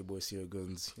 what's up? It's your boy CEO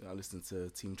Guns. I listen to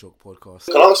Team Chalk podcast.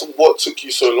 Can I ask what took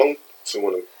you so long to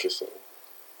want to kiss her?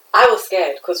 I was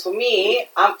scared because for me,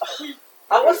 I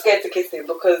was scared to kiss him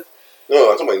because No,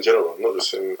 I'm talking about in general, not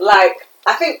just him. like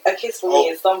I think a kiss for me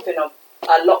is something of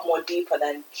a lot more deeper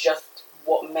than just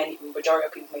what majority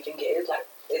of people may think it is. Like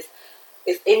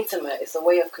it's intimate. It's a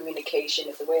way of communication.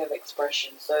 It's a way of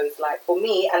expression. So it's like for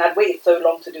me, and I'd waited so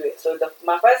long to do it. So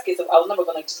my first kiss, I was never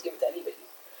gonna just give it to anybody.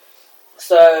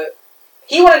 So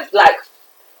he wanted like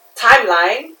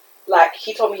timeline. Like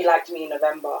he told me he liked me in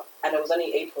November, and it was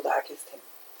only April that I kissed him.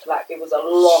 Like it was a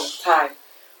long time.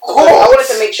 So I wanted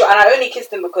to make sure, and I only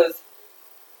kissed him because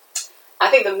I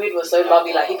think the mood was so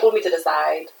lovely. Like he pulled me to the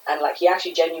side, and like he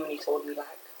actually genuinely told me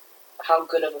like how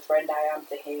good of a friend I am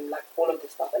to him, like all of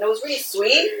this stuff, and it was really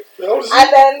sweet.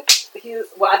 And then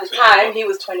at the time he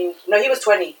was 20. No, he was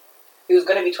 20. He was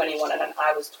going to be 21, and then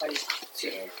I was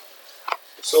 22.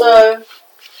 So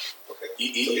okay.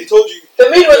 He told you the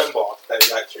mood was November that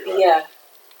he liked you, right? yeah.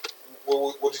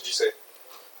 What did you say?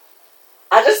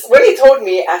 When he told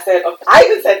me, I said, okay, I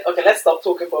even said, okay, let's stop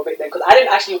talking for a bit then, because I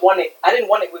didn't actually want it. I didn't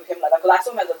want it with him like that, because I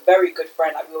saw him as a very good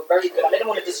friend. Like we were very good. I didn't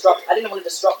want to disrupt the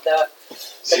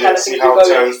kind of thing how we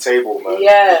turns table, man.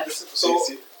 Yeah. So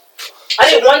I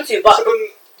didn't want to, but so then,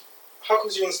 how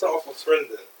could you want to start off with a friend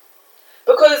then?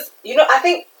 because I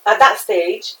think at that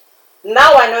stage,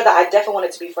 now I know that I definitely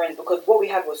wanted to be friends because what we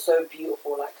had was so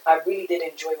beautiful. Like I really did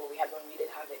enjoy what we had when we did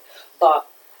have it, but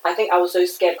I think I was so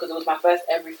scared because it was my first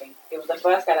everything. It was the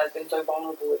first guy that's been so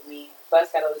vulnerable with me.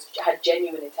 First guy that had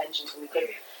genuine intentions for me. Because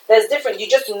there's different. You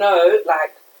just know,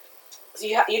 like, so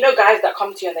you know guys that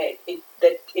come to you and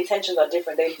their intentions are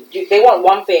different. They want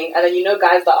one thing, and then you know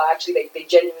guys that are actually they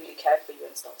genuinely care for you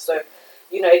and stuff. So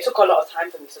it took a lot of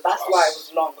time for me. So that's why it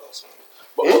was long.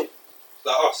 Like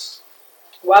us.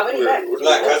 Well, I've only met.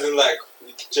 Like as in like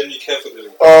we genuinely care for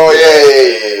them. Oh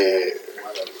yeah.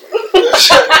 I'm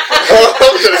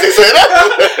trying to say that.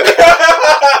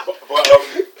 But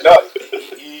no,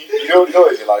 you know,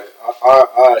 is it like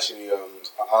I actually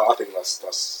I think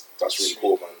that's really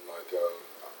cool, man. Like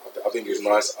I think it's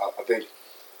nice. I think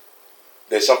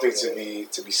there's something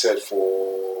to be said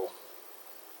for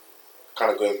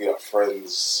kind of going through that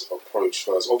friend's approach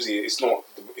first. Obviously, it's not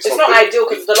ideal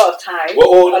because it's a lot of time.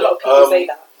 Well, a lot of people say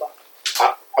that, but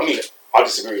I mean, I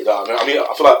disagree with that. I mean,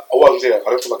 I feel like what I'm saying, I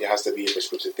don't feel like it has to be a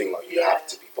prescriptive thing. Like you have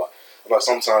to be, but like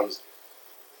sometimes,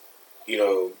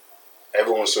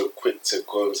 everyone's so quick to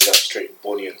go into that straight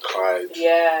Bonnie and Clyde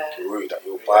route that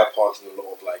you're bypassing a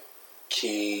lot of like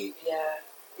key,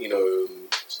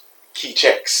 key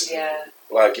checks. Yeah.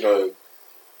 Like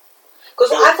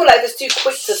because I feel like if it's too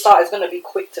quick to start, it's going to be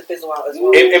quick to fizzle out as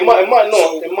well. It might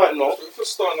not. It might not. If you're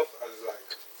starting off as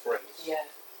like friends,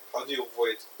 how do you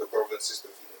avoid the brother and sister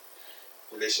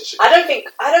relationship? I don't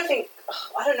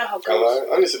know how girls.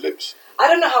 I need some lips. I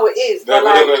don't know how it is. No,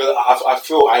 but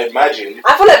I imagine.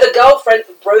 I feel like the girlfriend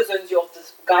bro zones you off the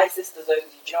guy sister zones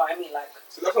you. Do you know what I mean? Like.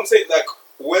 So that's what I'm saying. Like,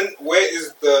 where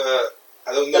is the?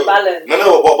 I don't know. The balance.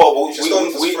 No, but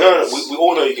we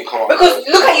all know you can come up. Because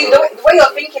look at you, the way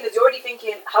you're thinking is you're already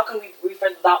thinking, how can we be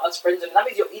friends without us friends? And that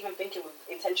means you're even thinking with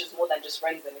intentions more than just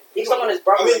friends. And if someone is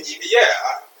brother, I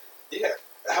mean,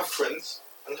 I have friends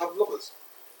and have lovers.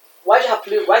 Why do you have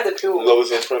plural? Why is it plural?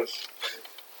 Lovers and friends.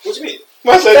 What do you mean?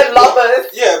 I said lovers.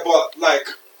 Yeah, but like,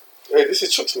 hey, this is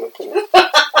Chucks, man. Come on. No,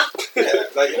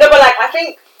 but like I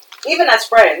think even as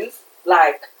friends,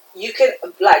 like. You can,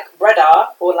 like,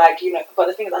 brother, or like, but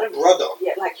the thing is, I don't... Brother?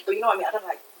 Yeah, like, but you know what I mean? I don't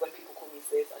like when people call me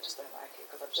sis. I just don't like it,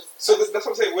 because I'm just... So that's what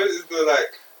I'm saying. Where is the,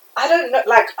 like... I don't know,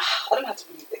 like, I don't have to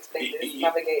really explain this,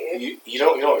 navigate it. You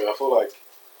know, I feel like...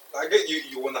 I get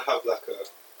you want to have, like, a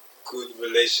good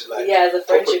relation, like... Yeah, the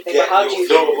friendship thing, but how do you...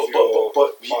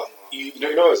 But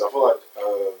you know, I feel like...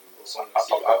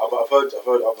 I've heard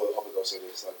other girls say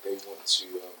this, like, they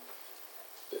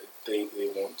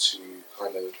want to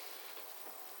kind of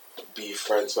be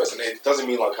friends first, and it doesn't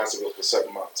mean like it has to be for a certain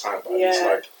amount of time, but at least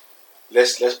like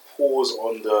let's pause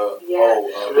on the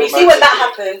But you see, when that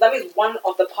happens, that means one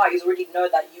of the parties already know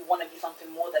that you want to be something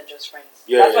more than just friends.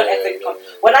 That's when ethics comes.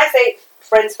 When I say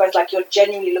friends first, like you're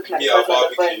genuinely looking at the person as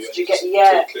a friend. Do you get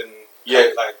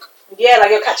like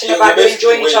you're catching a vibe, you're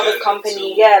enjoying each other's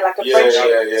company. Like a friendship.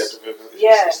 It's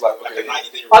like okay.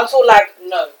 Until like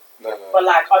no. But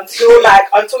like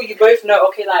until you both know,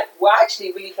 okay, like we're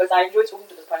actually really close. I enjoy talking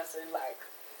to this person, like,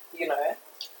 you know.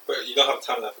 But you don't have a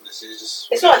timeline for this.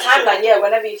 It's not a timeline,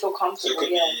 whenever you feel comfortable. So it could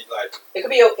be like it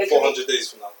could be 400 days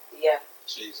from now. Yeah.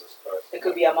 Jesus Christ. It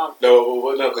could be a month.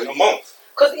 No, a month.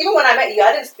 Because even when I met you,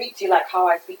 I didn't speak to you like how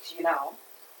I speak to you now.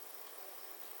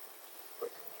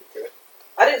 Okay.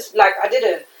 I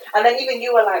didn't. And then even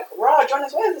you were like, "Rah,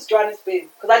 Jonas, where has this Jonas been?"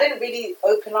 Because I didn't really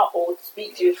open up or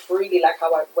speak to you freely like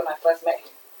when I first met him.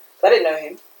 So I didn't know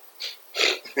him.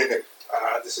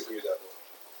 I disagree with that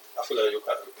though. I feel like you're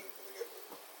quite open.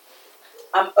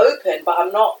 I'm open, but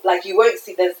I'm not like you won't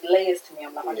see. There's layers to me.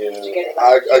 I'm like, do you get it? Like,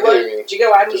 I get what you mean. Do you get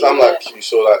what I mean? Because I'm like you,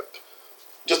 so like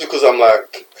just because I'm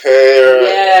like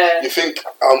hey, you think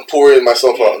I'm pouring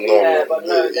myself out? No, but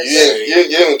no, you ain't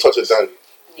even touch a dime.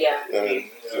 Yeah. You know what I mean?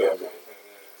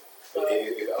 So, I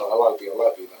like being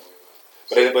that way, man.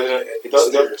 But it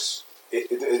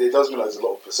does mean like there's a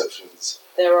lot of perceptions.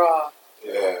 There are.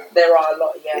 Yeah. There are a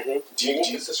lot. Yeah. Mm-hmm. Do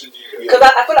you? Because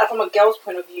I feel like from a girl's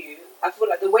point of view, I feel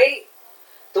like the way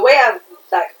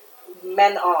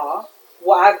men are,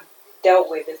 what I've dealt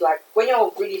with is like when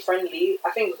you're really friendly,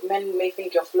 I think men may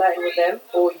think you're flirting with them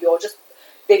or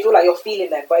they feel like you're feeling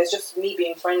them, but it's just me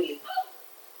being friendly.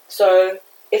 So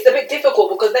it's a bit difficult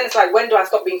because then it's like, when do I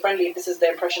stop being friendly if this is the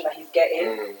impression that he's getting?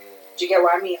 Mm. Do you get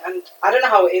what I mean? And I don't know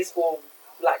how it is for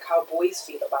like how boys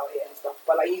feel about it and stuff,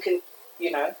 but like you can,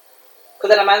 you know,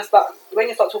 because then a man when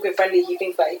you start talking friendly, he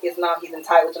thinks that he's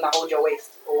entitled to now hold your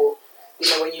waist, or you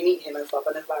know, when you meet him and stuff,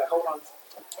 and it's like, hold on.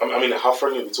 I mean, how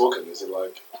friendly are we talking? Is it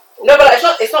like? No, but like,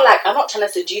 it's not like I'm not trying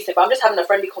to seduce him, but I'm just having a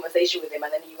friendly conversation with him,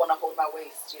 and then you want to hold my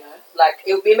waist, you know? Like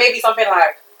it may be something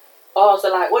like, oh, so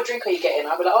like, what drink are you getting?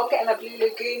 I'll be like, oh, I'm getting a Blue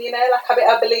Lagoon, you know, like a bit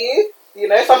of blue, you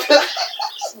know, something like,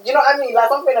 you know what I mean? Like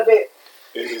something a bit.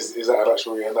 Is that an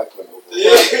actual reenactment?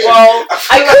 Well,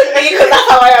 I could be, because that's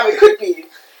how I am. It could be,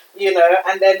 you know.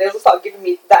 And then they'll start giving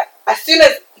me that as soon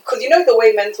as, because you know the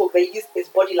way men talk, they use is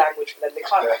body language for them. They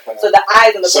can't. So the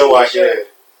eyes and the body. So I hear.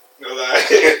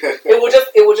 It will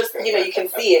just, you know, you can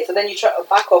see it. So then you try to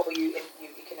back off, or you can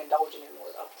indulge in it more.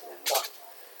 Up to them.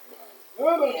 But, no,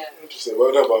 interesting.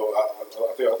 Well, no, but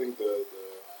I think the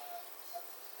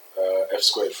F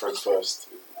squared friends first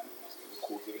is a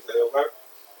cool thing.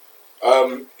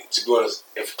 To be honest,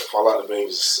 if I like the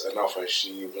babes enough,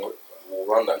 she will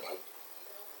run that, man.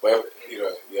 But you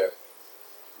know, yeah.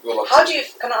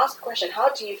 Can I ask a question? How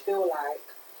do you feel like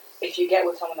if you get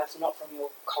with someone that's not from your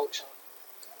culture?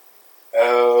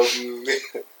 Well,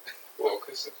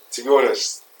 to be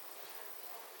honest,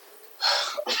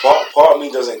 part of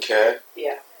me doesn't care.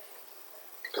 Yeah.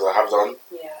 Because I have done.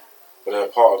 Yeah. But then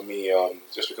a part of me,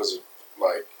 just because of,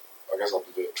 like, I guess I'm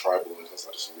a bit tribal and I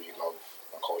just really love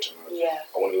my culture. And I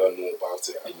want to learn more about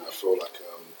it. And I feel like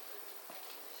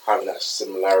having that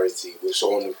similarity with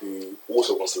someone who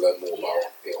also wants to learn more about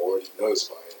it, already knows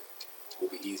about it, will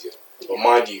be easier. But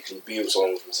mind you can be with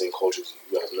someone from the same culture as you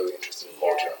who has no interest in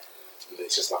culture. And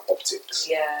it's just like optics.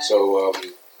 Yeah. So,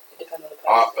 it depends on the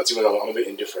person. I'm a bit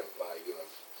indifferent, like, you know.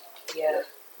 Yeah.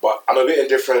 But I'm a bit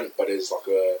indifferent, but it's like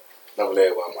another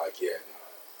layer where I'm like, yeah, no,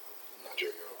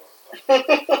 Nigeria.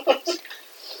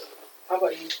 How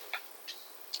about you?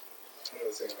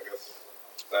 Another thing, I guess,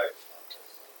 like,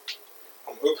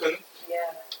 I'm open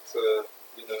to,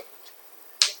 you know,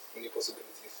 new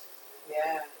possibilities.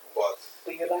 Yeah. But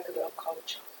you like a bit of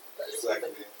culture. Exactly.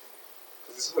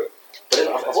 Because it's hood. But then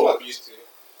that's what I'm used to.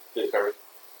 Yeah, Gary.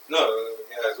 No,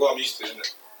 it's what I'm used to, isn't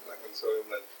it? Like, and so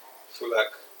I feel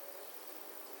like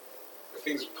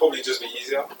things would probably just be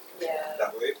easier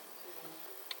that way.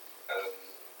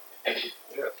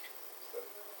 Yeah. So.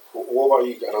 What about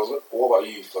you? And what about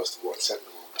you, first of all? And second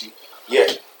of all,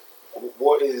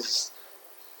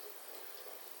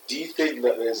 do you think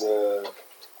that there's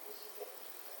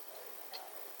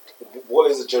what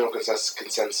is the general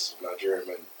consensus of Nigerian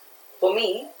men? For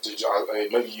me?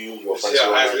 Maybe your friends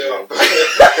who are Nigerian.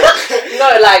 No,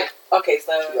 like, okay,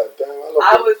 so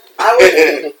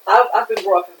I've been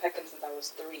brought up in Peckham since I was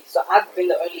 3, so I've been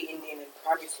the only Indian in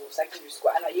primary school, secondary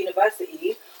school, and at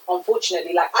university,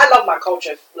 unfortunately, like, I love my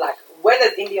culture, like, when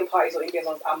there's Indian parties or Indian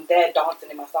songs, I'm there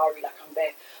dancing in my sari, like, I'm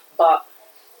there, but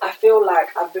I feel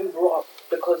like I've been brought up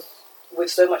because with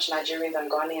so much Nigerians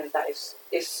and Ghanaians that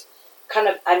it's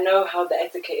I know how the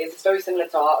etiquette is. It's very similar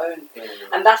to our own,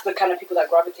 and that's the kind of people that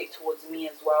gravitate towards me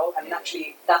as well. And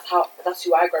naturally, that's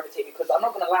who I gravitate, because I'm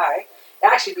not gonna lie, it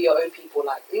actually be your own people.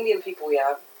 Like Indian people,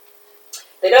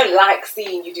 they don't like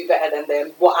seeing you do better than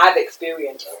them. What I've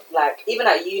experienced, like even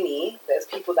at uni, there's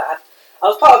people that I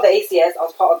was part of the ACS, I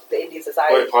was part of the Indian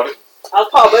Society. Wait, pardon? I was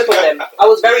part of both of them. I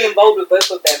was very involved with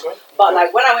both of them. But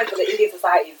like when I went to the Indian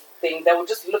Societies thing, they would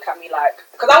just look at me like,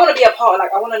 because I want to be a part,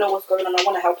 like I want to know what's going on, I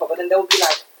want to help her, but then they would be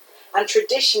like, and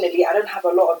traditionally I don't have a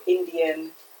lot of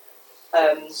Indian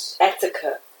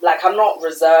etiquette. Like I'm not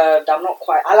reserved,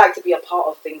 I like to be a part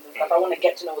of things and stuff. I want to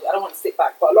get to know, I don't want to sit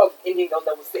back, but a lot of Indian girls,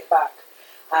 they will sit back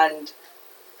and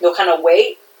they'll kind of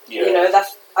wait. You know,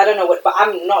 that's, I don't know what, but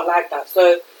I'm not like that.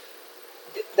 So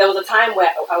there was a time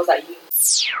where I was like,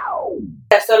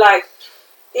 so like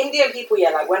Indian people,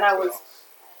 like when I was,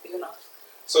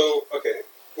 So okay,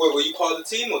 wait, were you part of the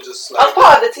team or just like? I was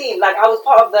part of the team. Like I was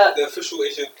part of the official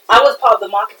Asian. I was part of the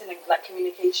marketing and like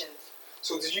communications.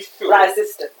 So did you feel like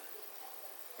assistant?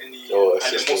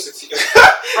 Animosity.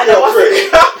 Animosity.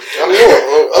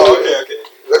 Okay.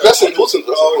 That's important.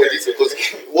 Because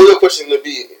what your question going to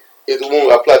be, it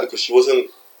won't apply because she wasn't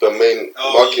the main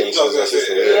marketing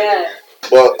assistant.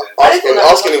 But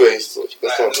ask anyways. So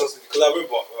because I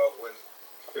remember when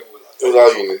I think it was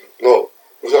our uni. No,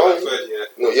 was it our uni? Third year.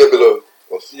 No, year below.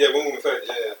 Yeah, when we were third.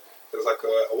 Yeah. There was like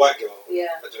a white girl.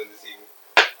 That joined the team.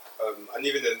 And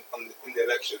even in the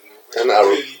election, an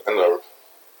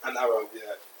Arab.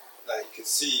 Yeah. Like you could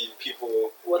see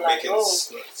people making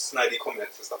snidey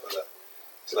comments and stuff like that.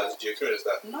 So like, did you experience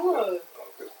that? No.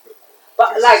 Good.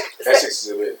 But like Essex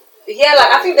is a bit. Yeah,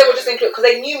 like I think they were just included because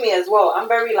they knew me as well. I'm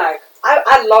very like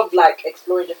I love like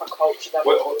exploring different cultures.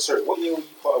 Sorry, what year were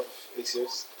you part of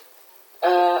ACS?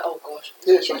 Oh gosh.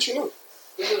 Yeah, sure, you know.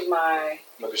 This was my.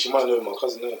 No, because she might know my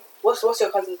cousin there. What's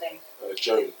your cousin's name?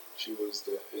 Joan. She was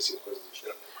the ACS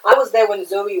president. I was there when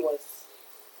Zoe was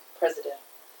president.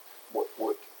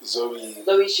 What? Zoe,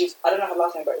 I don't know her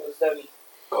last name, but it was Zoe.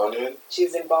 Ghanaian?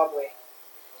 She's Zimbabwe.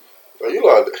 Oh, you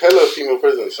like hella female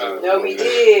presidents. No, we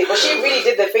did. But she really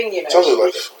did the thing, you know. Sounds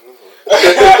like...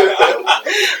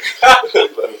 I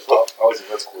was a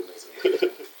vertical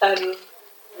coordinator.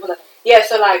 Yeah,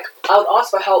 so like, I would ask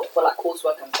for help for like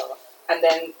coursework and stuff. And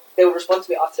then they would respond to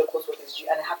me after the coursework is due,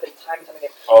 and it happened time and time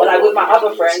again. But like with my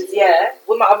other friends,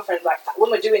 like when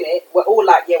we're doing it, we're all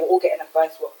like, we're all getting a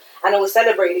first work. And it was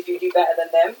celebrated if you do better than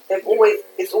them.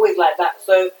 It's always like that.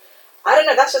 So I don't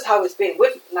know. That's just how it's been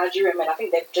with Nigerian men. I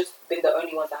think they've just been the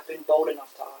only ones that have been bold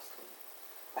enough to ask me.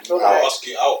 I feel like ask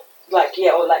you out. Like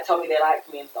or like tell me they like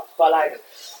me and stuff. But like,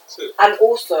 and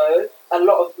also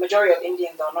majority of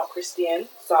Indians are not Christian,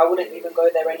 so I wouldn't even go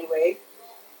there anyway.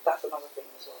 That's another thing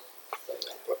as well. So,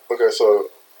 yeah. Okay, so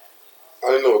I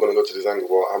didn't know we were going to go to this angle,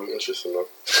 but I'm interested now.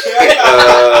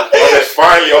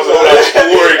 Finally, I was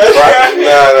boring, right?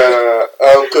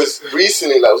 No. Because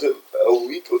recently, like, was it a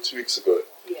week or 2 weeks ago?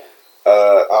 Yeah.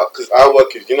 Because I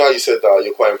work with, you know how you said that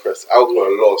you're quite impressed? I work with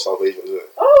a lot of South Asians, isn't it?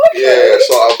 Oh, okay. Yeah,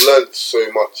 so I've learned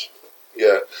so much.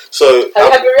 Yeah. So. Have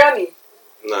you had biryani?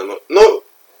 No.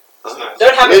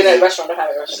 Don't have it in a restaurant.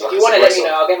 If you want to let me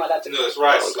know, I'll get my dad to. No, it's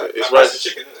rice. Okay. It's rice and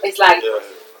chicken, isn't it? It's like.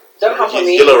 Don't come for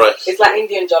me. Yellow rice. It's like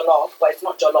Indian jollof, but it's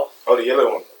not jollof. Oh, the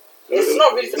yellow one. It's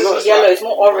not really supposed to be yellow. It's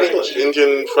more orange.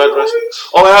 Indian fried rice.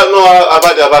 Oh, I've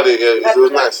had it. Yeah, it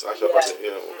was nice. Actually, I've had it.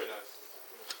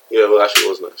 Yeah. Yeah, well, actually, it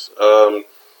was nice.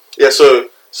 So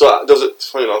there was it's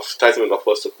funny enough, ties in with my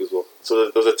first topic as well. So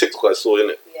there was a TikTok I saw in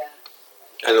it. Yeah.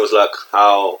 And it was like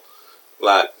how,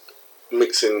 like,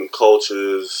 mixing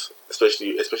cultures,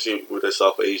 especially with the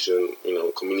South Asian,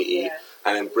 community,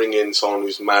 and then bringing someone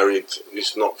who's married,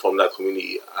 who's not from that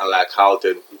community, and like how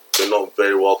they're not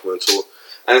very welcome at all.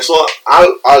 And so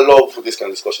I love this kind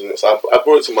of discussion. So I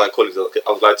brought it to my colleagues. I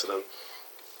was like to them,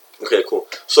 okay, cool.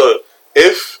 So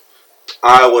if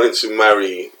I wanted to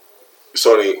marry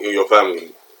someone in your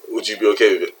family, would you be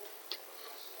okay with it?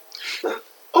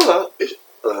 I'm not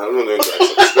doing that.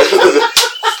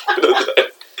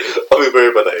 I'll be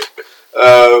very bad at it.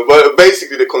 But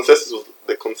basically, the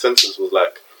consensus was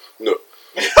like, no.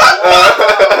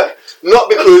 Not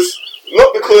because,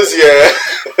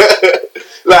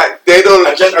 like they don't.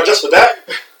 And just for that,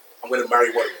 I'm going to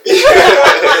marry one.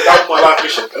 That was my life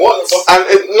mission. What?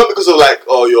 And not because of like,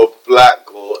 oh, you're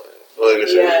black or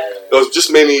anything. Yeah. It was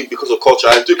just mainly because of culture.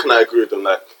 I do kind of agree with them.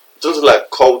 Like, in terms of like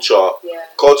culture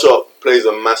plays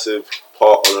a massive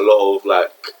part on a lot of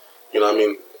like,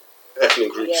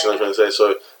 ethnic groups. You know what I'm trying to say?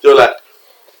 So they're like,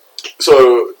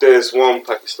 so there's one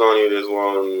Pakistani, there's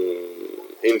one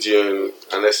Indian,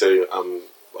 and let's say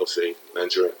obviously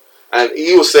Nigerian. And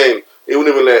he was saying he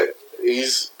wouldn't even let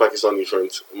his Pakistani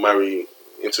friend marry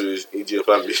into his Indian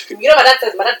family. You know, my dad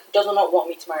says my dad does not want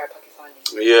me to marry a Pakistani.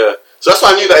 Yeah, so that's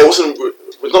why I knew that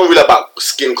it's not really about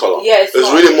skin color. Yeah, it's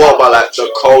really more about like the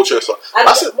culture and stuff. And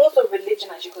more so religion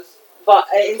actually, but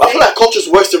I feel like culture is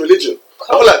worse than religion.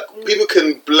 I feel like people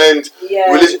can blend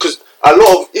religion because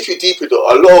if you deep it, a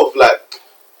lot of like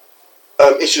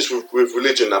issues with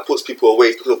religion that puts people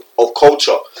away because of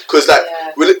culture. Because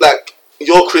like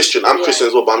you're Christian, I'm Christian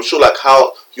as well, but I'm sure like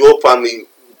how your family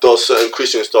does certain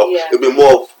Christian stuff, it'll be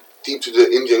more deep to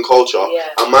the Indian culture,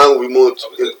 and mine will be more.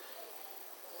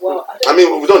 Well, I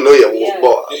mean, we don't know yet,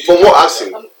 but from what I've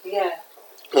seen,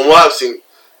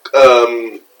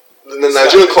 the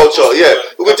Nigerian culture,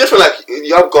 it'll be different. Like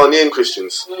you have Ghanaian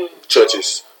Christians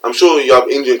churches. I'm sure you have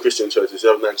Indian Christian churches. You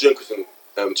have Nigerian Christian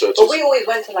churches. But we always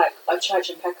went to like a church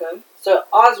in Peckham, so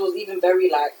ours was even very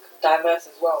like diverse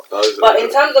as well. But in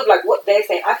terms of like what they're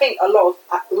saying, I think a lot of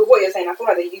with what you're saying, I feel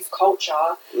like they use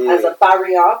culture as a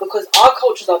barrier because our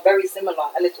cultures are very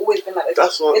similar, and it's always been like this.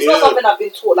 It's not something I've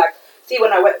been taught. Like, see,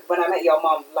 when I met your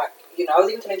mum, like, you know, I was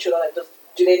even telling you that. Like,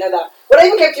 do they know that when I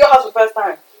even came to your house for the first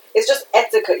time? It's just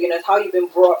etiquette, you know, it's how you've been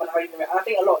brought up and how you've been. And I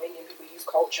think a lot of Indian people use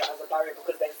culture as a barrier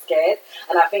because they're scared,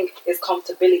 and I think it's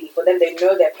comfortability for them. They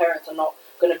know their parents are not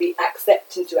going to be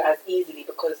accepting to it as easily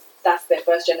because that's their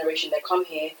first generation. They come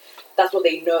here, that's what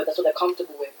they know, that's what they're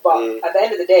comfortable with. But at the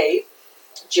end of the day,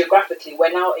 geographically,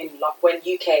 we're now in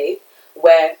UK,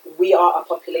 where we are a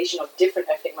population of different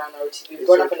ethnic minorities. We've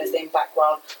grown up in the same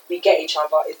background. We get each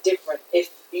other. It's different. If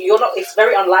you're not, it's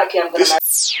very unlikely I'm going to marry.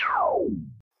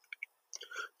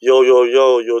 Yo,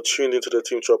 you're tuned into the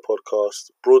Team Trap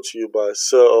podcast, brought to you by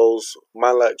Sir Ols,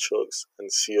 Man Like Chugs, and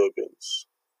CEO Guns.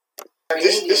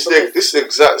 This is the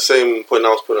exact same point I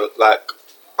was putting. Like,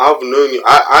 I've known you.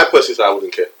 I personally say I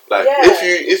wouldn't care. Like,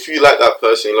 if you like that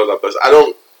person, you love that person. I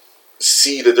don't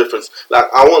see the difference. Like,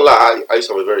 I won't lie. I used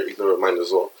to have a very ignorant mind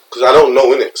as well because I don't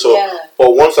know innit. So,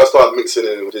 but once I started mixing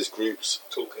in with these groups,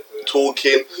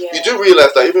 talking, you do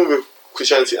realize that even with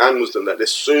Christianity and Muslim, that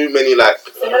there's so many like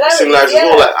similarities as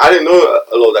well. Like, I didn't know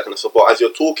a lot of that kind of stuff, but as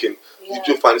you're talking, you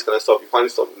do find this kind of stuff. You find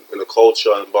this stuff in the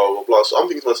culture and blah blah blah. So I'm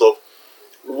thinking to myself,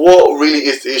 what really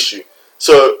is the issue?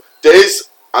 So there is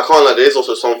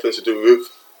also something to do with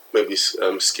maybe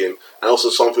skin, and also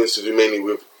something to do mainly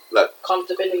with like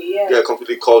comfortability,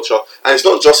 comfortability, culture, and it's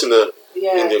not just in the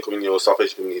Indian community or South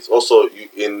Asian community. It's also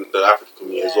in the African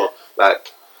community as well.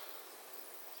 Like,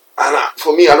 and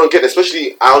for me, I don't get it.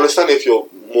 Especially, I understand if you're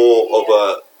more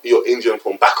of you're Indian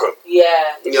from back home.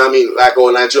 Yeah, you know what I mean, like,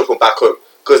 or Nigerian from back home,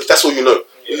 because that's all you know.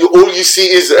 All you see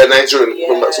is a Nigerian.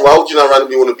 So why would you not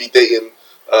randomly want to be dating?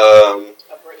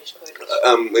 A British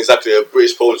Polish. Exactly, a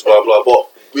British Polish, blah blah.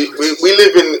 But we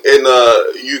live in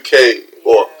UK,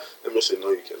 or let me say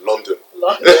no UK, London.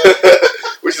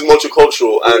 Which is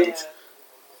multicultural, and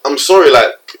I'm sorry,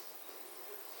 like,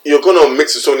 you're gonna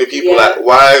mix with so many people. Like,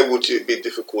 why would it be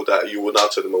difficult that you would now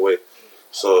turn them away?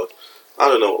 So I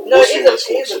don't know. No,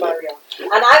 it is a barrier, and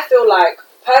I feel like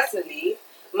personally,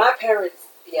 my parents,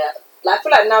 like, I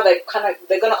feel like now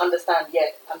they're gonna understand. Yeah,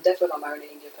 I'm definitely not marrying an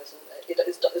Indian person. It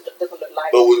doesn't look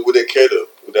like. But would they care though?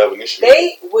 Would they have an issue?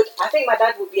 They would. I think my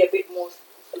dad would be a bit more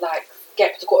like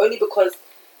skeptical, only because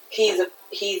he's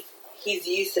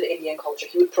used to the Indian culture.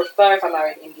 He would prefer if I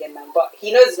marry an Indian man, but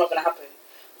he knows it's not going to happen.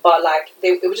 But like,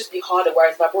 it would just be harder.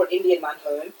 Whereas if I brought an Indian man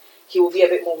home, he will be a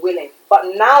bit more willing. But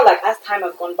now, like, as time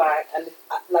has gone by, and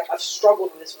like, I've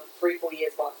struggled with this for 3-4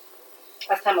 years, but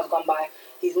as time has gone by,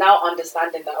 he's now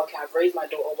understanding that, okay, I've raised my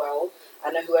daughter well.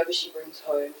 I know whoever she brings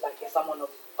home, like, is someone of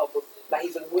like,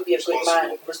 would be a good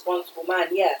man, responsible man.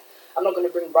 Yeah, I'm not going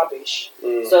to bring rubbish.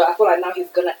 So I feel like now he's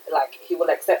gonna, like, he will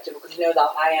accept it because he knows how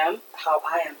I am.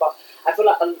 But I feel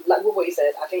like with what you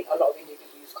said, I think a lot of Indian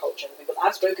people use culture, because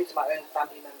I've spoken to my own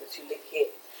family members who live here,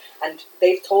 and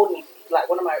they've told me, like,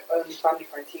 one of my own family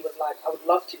friends, he was like, I would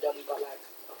love to, Dolly, but like,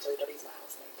 I'm sorry, Dolly's my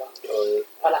house name,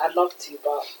 but like, I'd love to,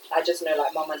 but I just know,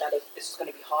 like, mum and dad, it's just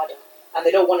going to be harder, and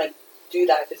they don't want to do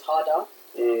that if it's harder.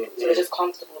 So they're just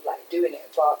comfortable with, like, doing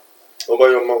it. But what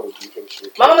about your mum? Do you think she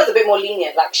would? My mum is a bit more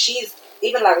lenient. Like, she's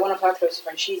even, like, one of her closest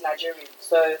friends, she's Nigerian,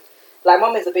 so like,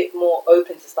 mum is a bit more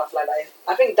open to stuff like that.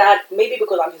 I think dad, maybe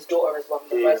because I'm his daughter as well, I'm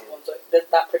the first one, so there's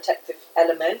that protective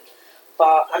element.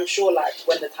 But I'm sure, like,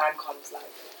 when the time comes, like,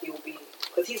 he will be,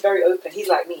 because he's very open. He's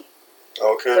like me.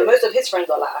 Okay. So most of his friends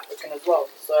are, like, African as well.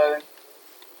 So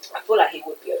I feel like he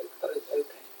would be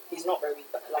open. He's not very,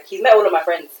 like, he's met all of my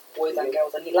friends, boys and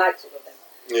girls, and he likes all of them.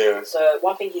 Yeah. So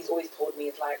one thing he's always told me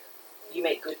is, like, you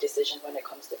make good decisions when it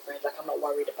comes to friends. Like, I'm not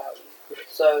worried about you.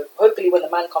 So hopefully when the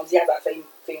man comes, he has that same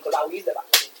thing, because I'll use that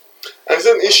back to him. And it's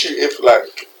an issue if,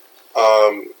 like,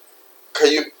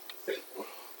 can you...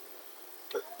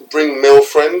 bring male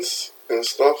friends and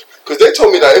stuff? Because they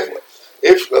told me that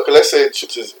if okay, let's say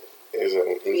Chips is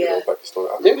Indian or Pakistan,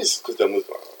 maybe it's because they're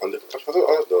Muslim. I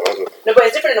don't know. No, but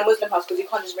it's different in a Muslim house because you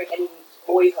can't just bring any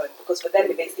boy home because for them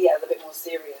they see it as a bit more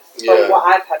serious. From what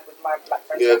I've had with my black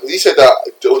friends. Yeah, because he said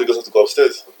that all the girls have to go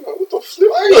upstairs. I'm like, what the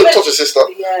flip? I ain't gonna touch a sister.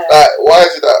 Yeah. Why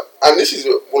is it that? And this is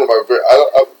one of my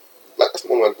that's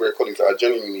one of my great colleagues that I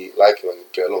genuinely like him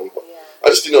and get along. But I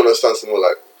just didn't understand someone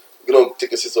like, you don't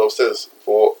take your sister upstairs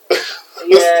for.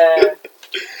 Yeah.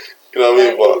 You know what I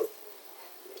mean? But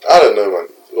I don't know, man.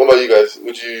 What about you guys?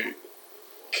 Would you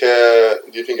care?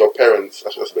 Do you think your parents?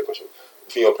 Actually, that's a big question. Do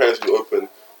you think your parents would be open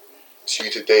to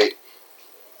you to date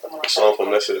someone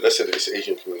from let's say this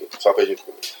Asian community, South Asian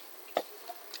community?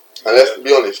 And let's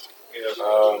be honest.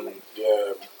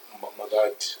 Yeah, my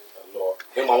dad a lot. I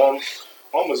think my mom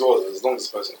as well. As long as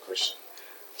the person's Christian.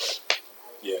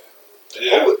 Yeah.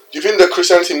 Yeah. Oh, do you think that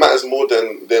Christianity matters more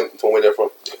than them from where they're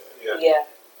from? Yeah.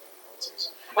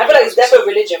 I feel like it's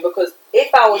definitely religion because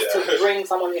if I was to bring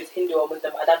someone who's Hindu or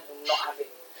Muslim, my dad would not have it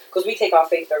because we take our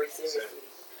faith very seriously.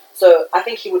 So I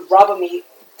think he would rather me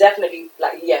definitely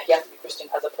he has to be Christian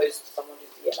as opposed to someone who's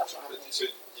that's not happening. So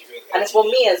do you think and it's for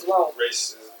me as well.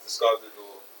 Race is discarded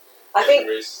or I think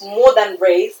race? More than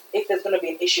race, if there's going to be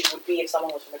an issue, would be if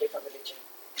someone was from a different religion.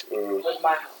 With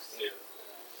my house. Yeah.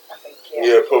 I think,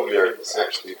 Yeah, probably,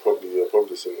 actually, probably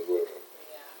the same as well.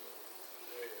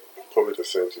 Yeah. Probably the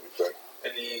same, to be fair.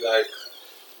 Any,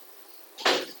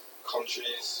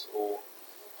 countries or,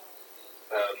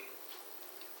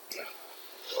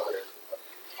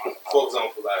 for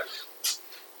example, I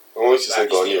want you to say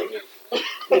Ghanaian.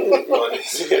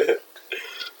 Ghanaian.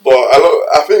 But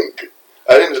I think,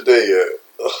 at the end of the day,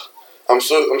 I'm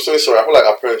so sorry. I feel like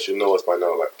our parents should know us by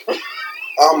now.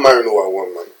 I'm marrying who I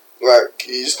want, man. You're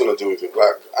just gonna deal with it.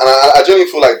 And I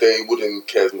genuinely feel like they wouldn't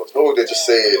care as much. Maybe they just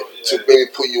say it to maybe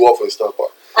put you off and stuff.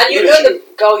 But and you know the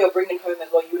girl you're bringing home as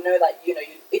well. You know that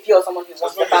if you're someone who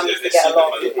wants the families to get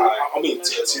along. I mean, to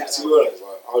be honest,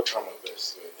 I'll try my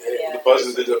best.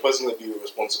 The person will be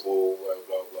responsible, blah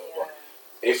blah blah. But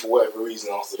if for whatever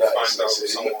reason after that, if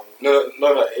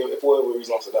for whatever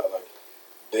reason after that,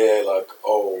 they're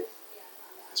oh,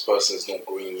 this person's not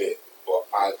green lit, but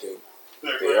I think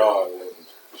they are.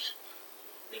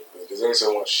 There's only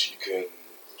so much you can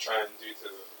try and do to.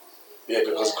 Yeah,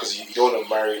 because you don't want to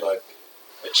marry a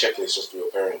checklist just for your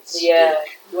parents. Yeah,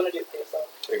 you want to do it for yourself.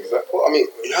 Exactly. Well, I mean,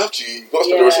 you have to. You got to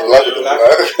spend the rest of your life with them. Yeah.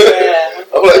 I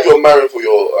feel like if you're marrying for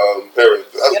your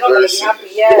parents, that's you're not very going to be happy.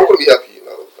 Yeah. You're not going to be happy.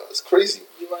 That's crazy.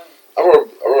 You won't. I'd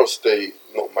rather stay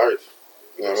not married.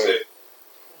 You know what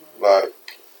I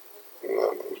mean?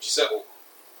 Would you settle?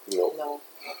 No.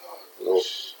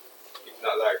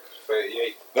 Not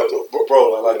 38. No, bro,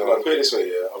 put it this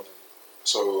way,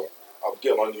 so I'll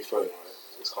get my new phone, right?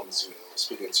 It's coming soon. I'm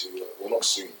speaking to, not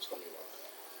soon, it's coming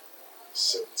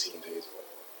 17 days.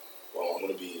 Well, I'm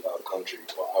going to be out of the country,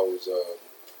 but I was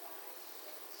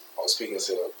speaking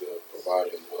to the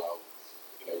provider as well.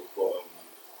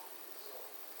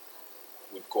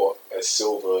 We've got a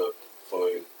silver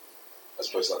phone as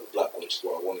opposed to the black one, which is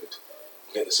what I wanted.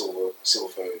 Get the silver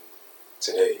phone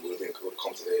today. It would have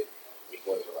come today.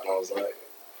 And I was like,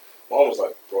 Mom was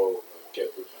like, bro, get a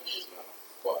good phone, it doesn't matter.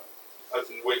 But I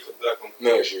didn't wait for the black one.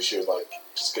 No, she was like,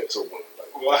 just get the silver one.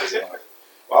 Why?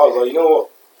 But I was like, you know what?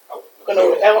 I'm gonna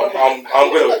wear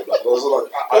black.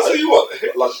 That's what you want.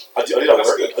 I did have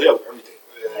everything. Yeah.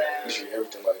 Literally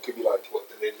everything. It could be what,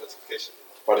 delayed gratification?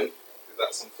 Pardon? Is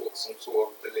that some sort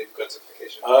of delayed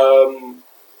gratification? I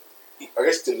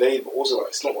guess delayed, but also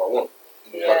it's not what I want.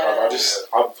 Yeah.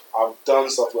 I've done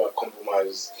stuff where I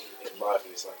compromise in life,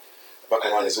 and it's back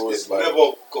of mind it's always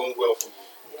never gone well for me.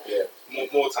 Yeah.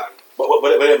 More time. But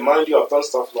then, mind you, I've done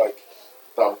stuff that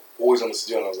I've always wanted to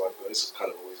do, and I was like, this is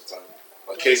kind of a waste of time.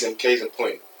 Case in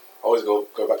point, I always go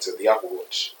back to the Apple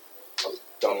Watch. I was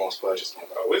done last purchase.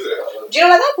 Oh, is it? Do you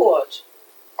not like Apple Watch?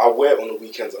 I wear it on the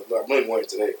weekends. I'm not even wearing it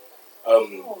today.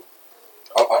 I've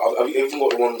even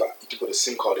got the one that you can put a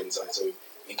SIM card inside, so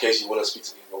in case you want to speak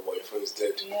to people while your phone's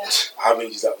dead. Yeah. I haven't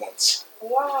used that once.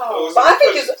 Wow. But I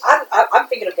think I'm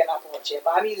thinking of getting an Apple Watch here,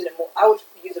 but I'm using it more. I would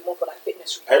use it more for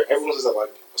fitness reasons. Everyone says that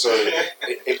so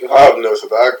if I have never said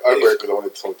that. I wear it because I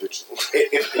wanted something digital.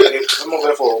 If I'm not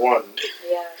there for a run,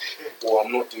 or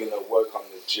I'm not doing a workout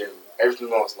in the gym,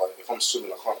 everything else, if I'm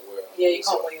swimming, I can't wear it. Yeah, you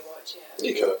can't wear your watch,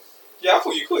 You can. Yeah, I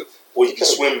thought you could. Or you can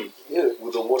swim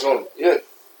with the watch on. Yeah.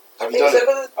 Have you done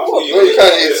it? No, you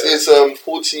can. It's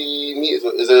 40 meters.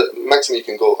 Is the maximum you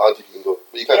can go. How deep you can go?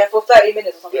 But you can. Yeah, for 30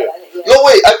 minutes or something like that. Yeah. No,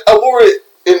 wait. I wore it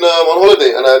on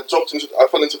holiday and I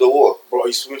fell into the water. Bro, are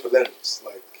you swimming for lengths?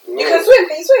 You can swim.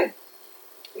 Can you swim?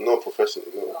 Not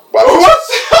professionally, no. Oh. But What?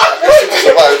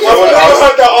 no one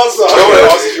heard that answer. No one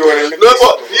asked if you want to. No,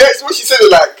 but yeah, when she said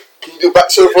it, like, can you do back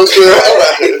show, front show?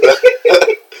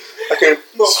 I can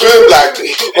swim like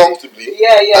comfortably.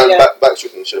 Yeah, and back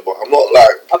shoot and shit, but I'm not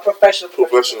like a professional.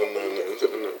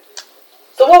 No.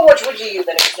 So what watch would you use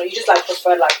then? So you just like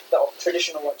prefer like the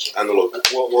traditional watch? Analog.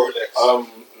 What?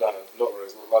 No, not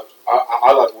really. Like,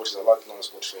 I like watches. I like nice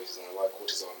watch faces, and I like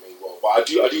watches that are made well. But I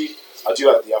do like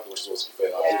the Apple Watch as well. To be fair,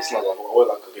 like, it's not like I wear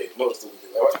like not still.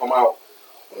 Like, if I'm out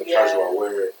on a casual, I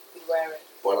wear it. You wear it.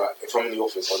 But like, if I'm in the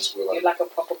office, I just wear like. You're like a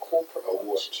proper corporate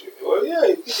watch. Well, yeah,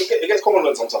 it gets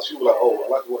compliments sometimes. People are like, oh, I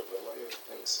like the watch, but I'm like, yeah,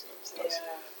 thanks. It's nice.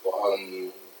 Yeah.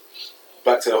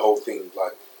 But back to the whole thing,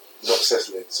 like, not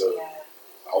settling. So,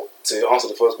 to answer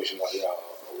the first question, like, yeah,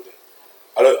 I wouldn't.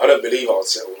 I don't believe I would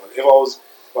settle. Like, if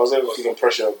I was ever feeling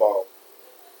pressure about,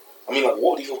 I mean, like,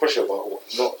 what do you feel pressure about? What,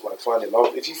 not like finding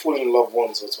love. If you fall in love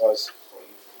once or twice, well,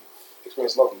 you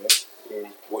experience love,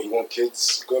 man. What, you want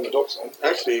kids? Go and adopt them.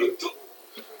 Actually,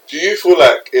 do you feel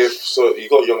like so you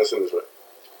got younger siblings, right?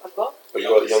 I've got. Oh, you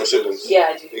got younger siblings? Yeah,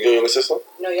 I do. You got a younger sister?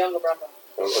 No, younger brother.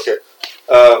 Okay.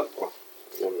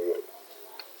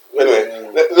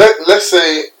 Anyway, let's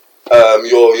say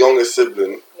your younger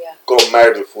sibling got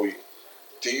married before you.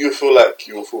 Do you feel like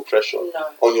you will feel pressure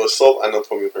on yourself and not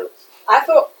from your parents? I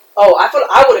feel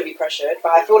I wouldn't be pressured,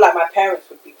 but I feel like my parents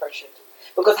would be pressured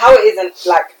because how it isn't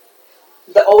like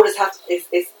the oldest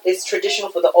it's traditional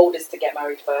for the oldest to get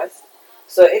married first.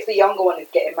 So if the younger one is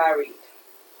getting married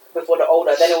before the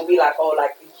older, then it will be like, oh,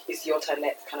 like it's your turn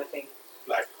next kind of thing.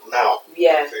 Like now.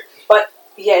 Yeah, but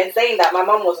yeah, in saying that, my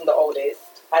mum wasn't the oldest,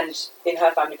 and in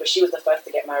her family, but she was the first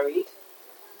to get married.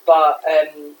 But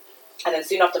and then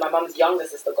soon after, my mum's younger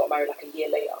sister got married like a year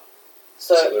later.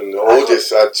 So then the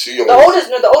oldest had 2 young. The oldest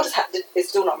is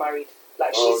still not married.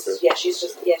 Like she's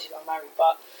not married.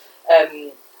 But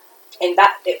in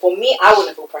that for me, I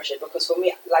wouldn't feel pressured because for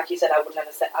me, like you said, I would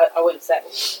never I wouldn't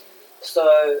settle.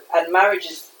 So and marriage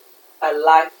is a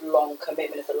lifelong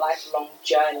commitment. It's a lifelong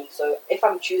journey. So if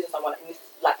I'm choosing someone,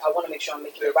 like I want to make sure I'm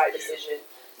making the right decision,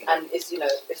 and it's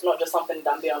it's not just something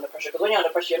that I'm being under pressure. Because when you're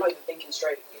under pressure, you're not even thinking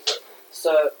straight.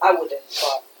 So I wouldn't.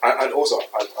 But and also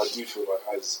I do feel like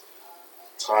as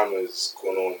time has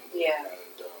gone on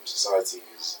and society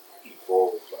has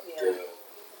evolved, like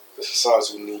the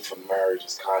societal need for marriage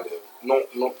is kind of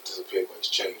not disappeared, but it's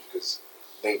changed. Because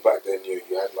I think back then you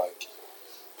had like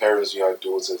parents who had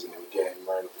daughters and they were getting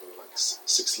married when they were like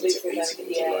 16 to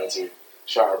 18 to 19.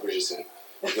 Shout out Bridgerton.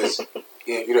 Because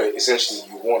essentially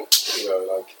you want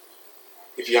like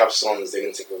if you have sons, they're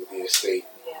gonna take over the estate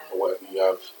or whatever you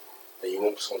have, and you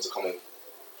want someone to come and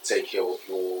take care of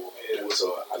your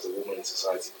daughter as a woman in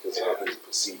society because of how things are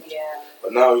perceived.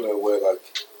 But now where like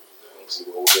obviously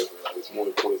we're all different. Like, there's more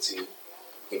equality. You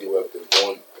can do whatever they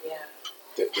want.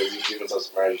 There's different types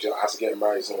of marriage. You don't have to get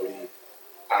married. It's not really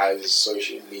as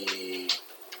socially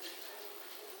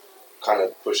kind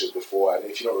of pushed as before. And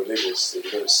if you're not religious,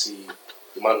 if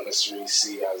you might not necessarily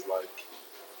see it as like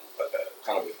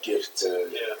kind of a gift to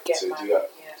do that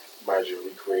marriage and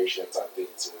recreation type thing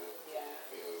to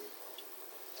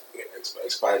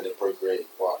expand and procreate.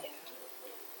 But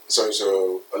so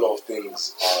a lot of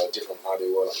things are different from how they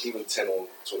were like even 10 or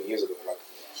 20 years ago.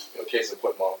 Like case in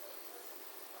point,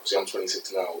 obviously I'm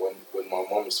 26 now. When my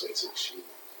mom was 26, she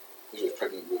was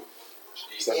pregnant with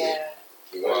Stephanie.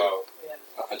 Wow.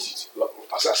 And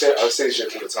I say this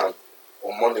joke all the time.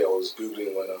 On Monday I was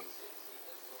googling when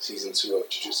season 2 of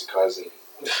Jujutsu Kaisen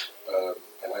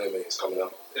an anime is coming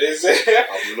out. Is it?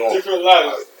 Different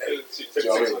lives. She took 6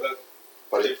 with that.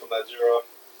 Came from Nigeria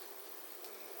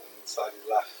and decided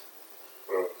to laugh.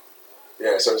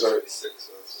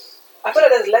 I feel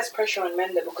like there's less pressure on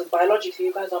men there because biologically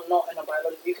you guys are not in a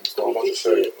biological. You can still be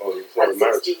 50 and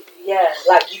 60. Yeah,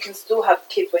 like you can still have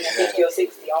kids when you're 50 or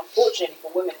 60. Unfortunately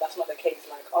for women, that's not the case.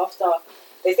 Like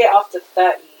they say after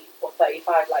 30 or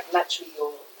 35, like naturally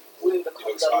your womb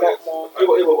becomes a lot more.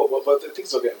 But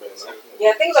things are getting better now.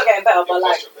 Yeah, things are getting better, but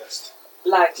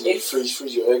like you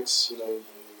freeze your eggs,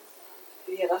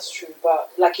 Yeah, that's true.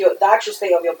 But like the actual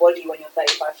state of your body when you're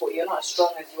 35, 40, you're not as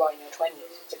strong as you are in your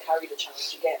 20s to carry the child.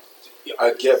 You get. Yeah,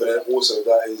 I get, but then also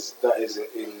that is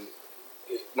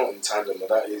not in tandem, but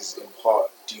that is in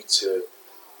part due to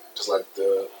just like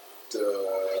the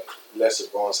less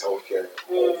advanced healthcare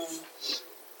of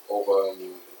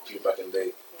people back in the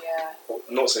day. Yeah.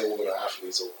 Not saying women are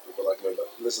athletes, but like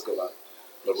let's look at like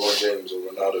LeBron James or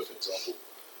Ronaldo, for example,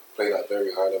 playing at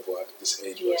very high level at this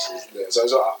age versus then. So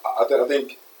I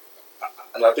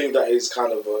think that is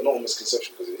kind of not a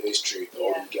misconception because it is true. The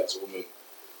older you get as a woman,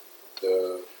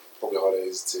 the probably harder it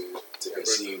is to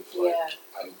conceive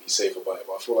and be safe about it.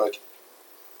 But I feel like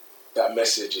that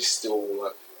message is still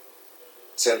like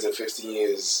 10 to 15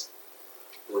 years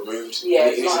removed. Yeah,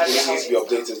 it needs to be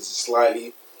updated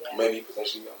slightly. Yeah. Maybe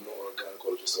potentially, I'm not a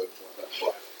gynecologist or anything like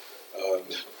that,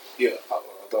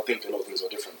 but I think a lot of things are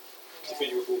different. Do you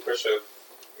think you would feel pressure if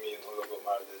me and Ola got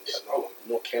married and no,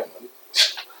 not care, man.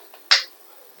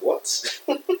 What?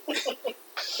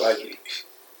 Like,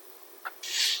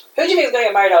 who do you think is going to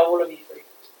get married out of all of you three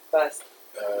first?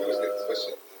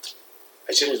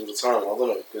 It changes all the time. I don't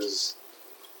know, because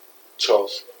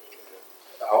Charles.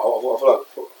 I feel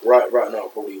like right now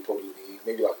probably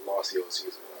maybe like last year or 2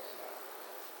 years ago.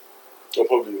 Or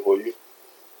probably for you.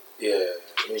 Yeah.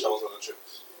 Maybe. Charles on the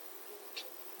trips.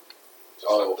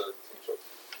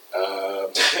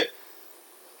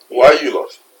 Why are you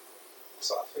lost?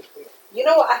 So I think, you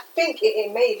know what? I think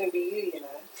it may even be you. You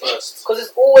know, first, because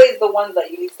it's always the ones that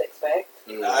you least expect.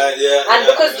 Mm. And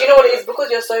because you know what it is, because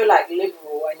you're so like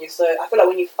liberal and you're so. I feel like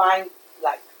when you find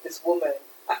like this woman,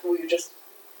 I feel you just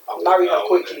marry her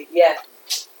quickly. Yeah.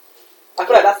 I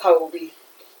feel like that's how it will be.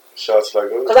 Shouts like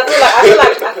that. Because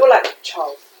I feel like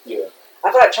Charles. Yeah.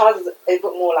 I feel like Charles is a bit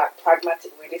more like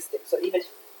pragmatic, realistic. So even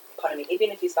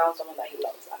if he's found someone that he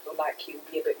loves, I feel like he will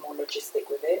be a bit more logistic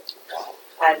with it. Wow.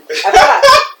 And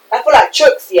I feel like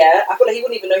Chooks, I feel like he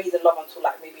wouldn't even know he's in love until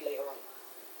like maybe later on.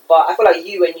 But I feel like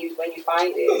you when you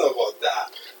find it. I don't know about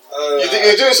that.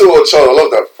 You're doing so well, Charles. I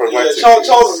love that pragmatic. Yeah,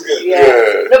 Charles is good.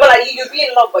 Yeah. No, but like you'd be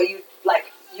in love, but you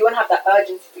won't have that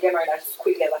urgency to get married as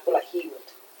quickly as I feel like he would.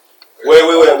 Wait.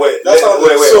 That sounds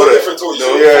so different to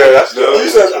no, you. Yeah, that's no. You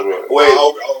said that. Wait. I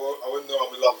wouldn't know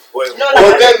I'm in love. Wait. No,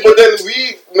 But then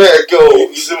we met a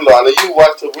girl similar, and then you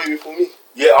wiped her way before me.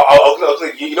 Yeah, I'll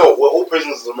think. You know, we're all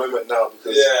prisoners at the moment now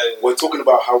because we're talking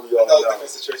about how we are now. Different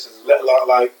situations.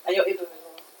 Like, and you're Iberman as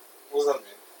well. What does that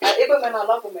mean? And Iberman are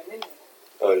love women, isn't it?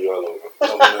 Oh, you are love.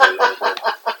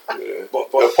 Yeah. But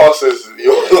the past says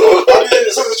you're I mean,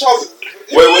 so the Charles.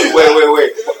 Wait.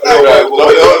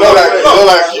 Not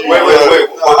like you. Wait.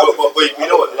 But you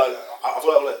know what? Like, I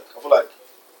feel like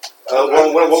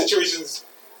when situations.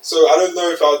 So I don't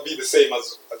know if I would be the same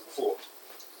as before.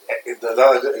 That's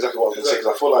exactly what I was going to say.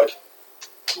 Because I feel like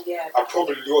I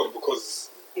probably won't because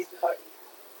it's hard.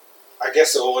 I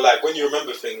guess or like when you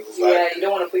remember things, it's like you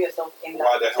don't want to put yourself in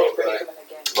why that the hell, same predicament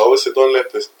again. I always say, don't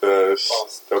let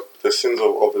the sins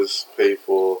of others pay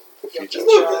for the future.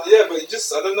 But you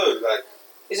just I don't know, like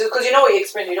it's just because you know what you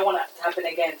experienced, you don't want that to happen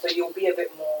again, so you'll be a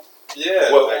bit more.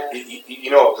 Yeah. Well,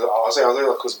 you know, I'll say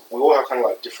because we all have kind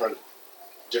of like different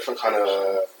kind of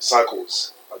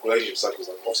cycles, like relationship cycles.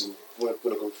 Like obviously, we're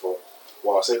gonna go for.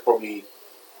 Well, I say probably.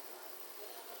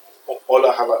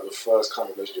 Ola had like the first kind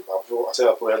of relationship. I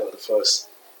probably had like the first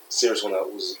serious one that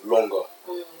was longer.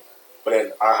 Mm. But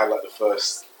then I had like the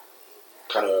first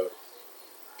kind of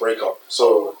breakup.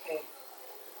 So,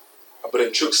 but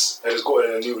then Chooks had just got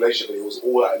in a new relationship and it was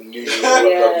all like new,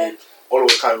 all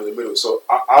was kind of in the middle. So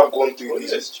I've gone through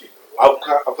these. I've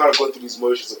kind of gone through these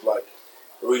motions of like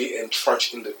really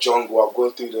entrenched in the jungle. I've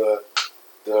gone through the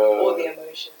all the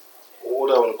emotions. What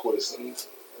do I want to call this?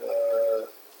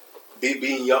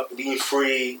 Being young, being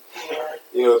free,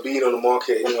 you know, being on the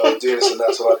market, you know, doing this and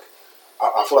that. So like,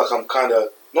 I feel like I'm kind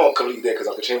of not completely there because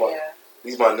I can change my.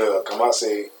 These might know. Like, I might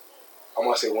say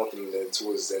one thing and then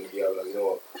towards the end, like, you know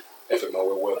what, F it, man,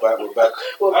 we're back.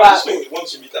 I just think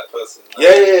once you meet that person.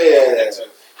 Yeah.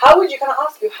 How would you? Can I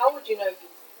ask you? How would you know if you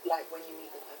like when you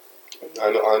meet the person?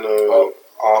 I know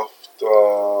after.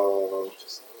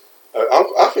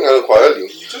 I think I know quite early.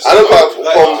 I know quite from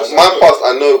my past.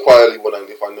 I know quite early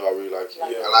if I know I really like you,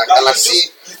 and I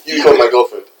see you become my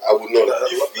girlfriend. I would know that.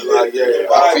 You feel it,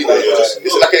 I feel it.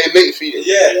 It's like an innate feeling.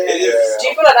 Yeah, it is. Do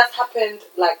you feel like that's happened?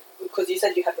 Like because you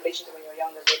said you had relationships when you were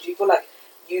younger. So do you feel like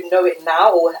you know it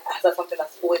now, or has that something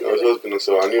that's always? It's always been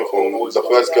so. I knew from the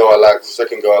first girl I liked, the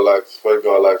second girl I liked, the third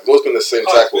girl I liked. It's always been the same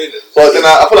cycle. But then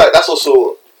I feel like that's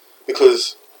also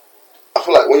because I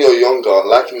feel like when you're younger,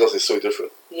 liking us is so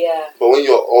different. Yeah. But when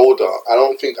you're older, I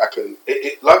don't think I can.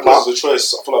 Like was a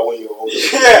choice. I feel like when you're older.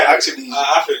 Yeah, actually.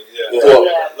 I think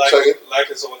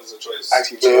liking someone is a choice.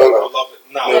 Actually, I love it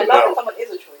now. Yeah, liking someone is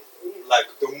a choice. Like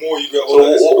the more you get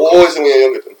older. So what is it when you're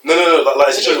younger then? No. Like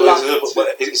it's a choice.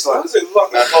 But it's like. What is it?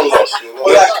 Luck? Not lost. You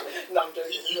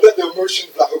let the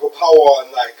emotions like overpower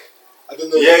and like I don't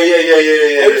know. Yeah.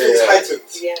 Everything's heightened.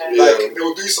 Yeah. Like they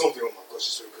will do something. Oh my gosh,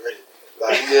 it's so great.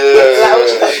 Like,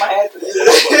 Like my head. But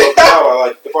now,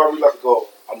 like, if I really like a girl,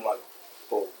 I'm like,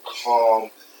 bro, calm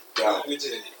down. Do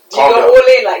you go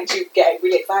all in? Like, do you get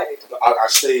really excited? I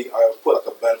put like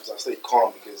a band because I stay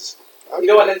calm because you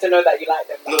don't want them to know that you like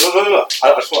them. No.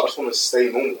 I just want to stay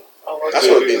normal. That's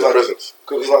what being the presence.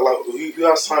 Because like who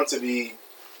has time to be?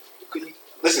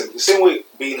 Listen, the same way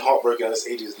being heartbroken at this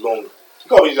age is long. You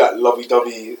can't be that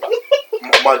lovey-dovey.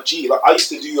 My G, like I used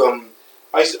to do.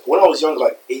 When I was young,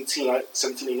 like 18,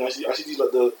 17, 18, I used to do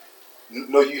like the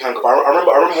no you hang up. I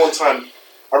remember one time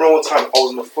I was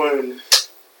on the phone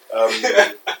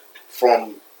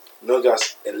from no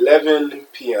gas 11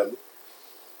 p.m.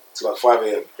 to like 5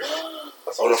 a.m.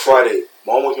 on a Friday.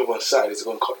 My mom woke me up on Saturday to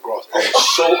go and cut the grass.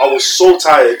 I was so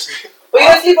tired. But you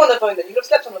don't sleep on the phone then? You don't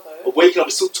slept on the phone? But waking up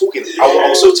and still talking. I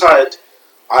was so tired.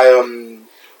 I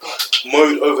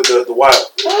mowed over the wire.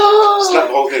 Snapped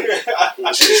the whole thing.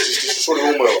 Destroyed the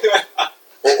lawnmower.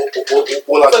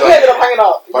 Or like so who ended up hanging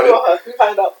up? You or her? Who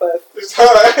hanged up first? we both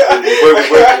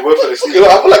fell asleep. You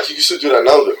know, I feel like you should do that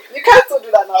now, though. You can still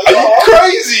do that now. Are you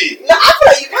crazy? No, I feel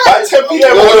like you can. At 10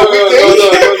 p.m. No.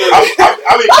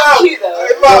 I mean, That's cute though.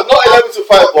 Not 11 to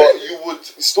 5, but you would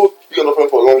still be on the phone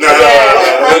for a long time.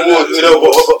 No. You know, but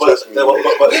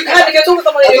You can if you're talking to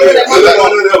someone and you're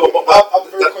I'm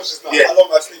very conscious now. I love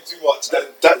my sleep too much. That's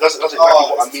exactly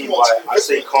what I mean by I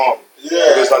stay calm.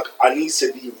 Because like I need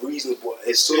to be reasonable.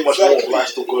 There's so much more life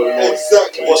still going on.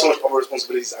 Exactly. I've got so much other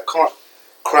responsibilities. I can't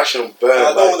crash and burn.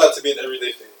 I don't want that to be an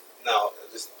everyday thing. No,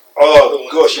 oh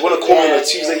gosh, you want to call me on a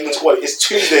Tuesday even twice? It's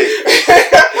Tuesday.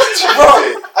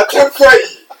 Bro, at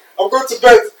 10:30, I'm going to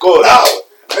bed. God. Now,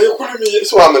 and you're calling me.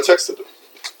 that's why I'm a texter, though.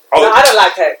 No, I don't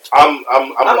like text. I'm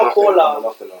a caller.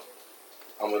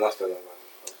 I'm a nothing, man.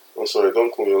 I'm sorry, don't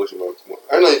call me honestly, man.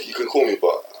 I know you can call me,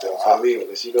 but I mean,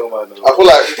 unless you don't mind. I feel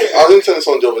like I was telling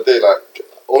someone the other day, like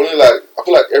only like I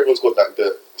feel like everyone's got like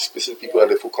the specific people that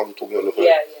they feel comfortable talking on the phone.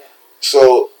 Yeah.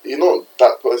 So you're not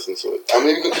that person. So I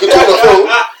mean, you can talk on the phone.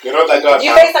 You're not that guy.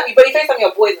 You FaceTime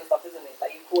your boys and stuff, isn't it?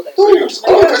 Like you call them. No, I'm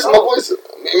not FaceTime my boys.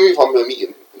 Maybe if I'm in a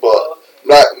meeting, but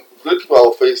like good people I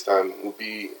will FaceTime will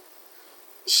be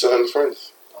certain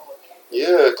friends.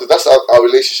 Yeah, because that's our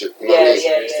relationship. You know what I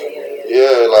mean?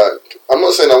 Yeah, like I'm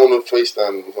not saying I want to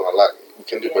FaceTime with what I like. We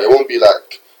can do, but it won't be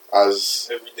like as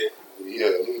every day. Yeah,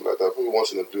 it won't be like that. Probably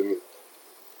once in a blue moon.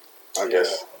 I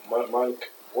guess.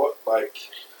 Mike, what like?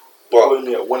 But calling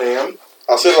me at 1 a.m.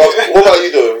 I said, what about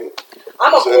you though?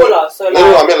 I'm a caller, so like.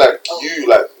 No, I mean like you,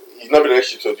 like you've not been in a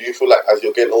relationship. So do you feel like as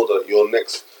you're getting older, your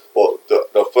next, or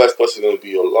the first person is going to be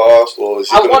your last, or is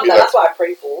it going to be that. like? That's what I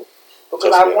pray for.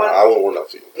 Because I wouldn't want that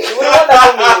for you. You wouldn't want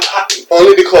that for me.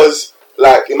 Only because,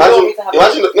 like, imagine.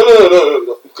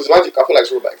 No. Because imagine, I feel like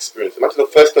it's all about experience. Imagine the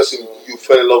first person you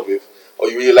fell in love with, or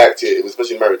you really liked it,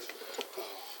 especially married.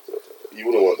 You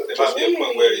wouldn't want that. There might be a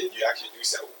point where you actually do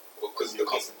settle, because the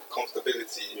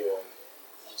comfortability. You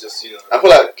just, I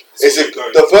feel like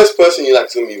the first person you like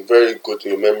is going to be very good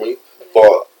in your memory,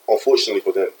 but unfortunately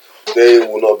for them, they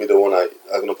will not be the one I'm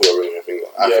going to put a ring on your finger.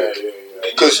 I think.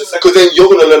 Because then you're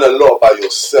going to learn a lot about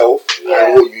yourself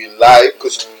and what you like.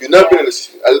 Because you've never been in a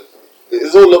situation.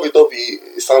 It's all lovey-dovey.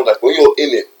 It sounds like when you're in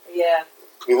it. Yeah.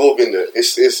 We've all been there.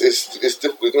 It's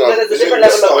difficult. There's a different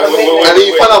level of commitment. And then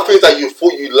you find out things that you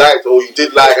thought you liked or you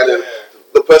did like, and then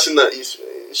the person that is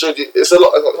showed you. It's a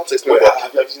lot. It's not to explain.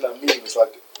 Have you ever seen that meme? It's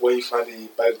like when you find the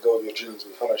bad girl of your dreams,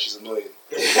 you find out she's annoying.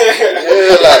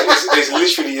 Like it's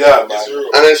literally that, man.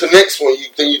 And then the next one,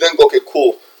 you then go, okay,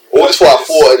 cool. All this what I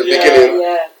thought at the beginning,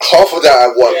 half of that I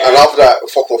want, and after that,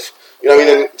 fuck off. You know what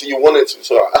I mean? Then you want it to,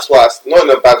 so that's why it's not in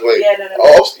a bad way.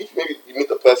 Obviously, maybe you meet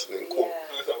the person and cool.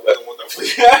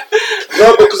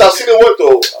 No, because I've seen it work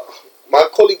though. My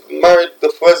colleague married the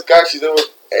first guy she's ever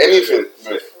anything.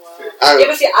 And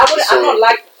but see, I'm not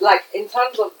like in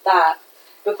terms of that,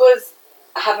 because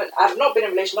I've not been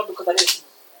in a relationship, not because I didn't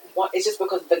want, it's just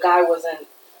because the guy wasn't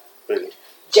really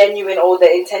genuine, or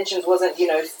the intentions wasn't,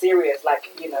 serious, but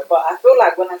I feel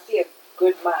like when I see a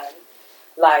good man,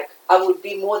 like, I would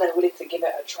be more than willing to give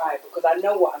it a try, because I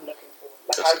know what I'm looking for.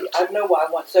 Like, I know what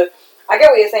I want. So I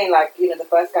get what you're saying, like, the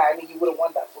first guy, I mean, you wouldn't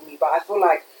want that for me, but I feel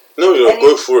like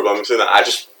go for it, but I'm saying that I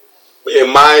just, in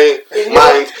my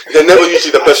mind, they're never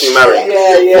usually the person you marry.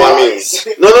 You know what I mean?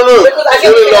 No. Because I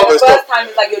get the first time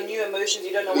it's like your new emotions,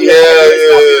 you don't know what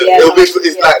It'll be,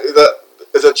 it's like,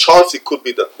 there's a chance it could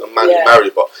be the man you marry,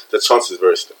 but the chance is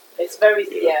very slim. It's very,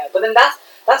 but then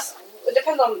that's it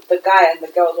depends on the guy and the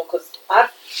girl as well, because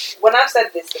when I've said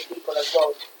this to people as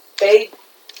well, they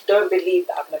don't believe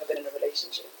that I've never been in a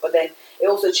relationship, but then it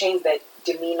also changed their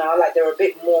demeanor, like they're a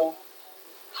bit more,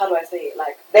 how do I say it,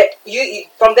 like, you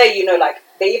from there, like,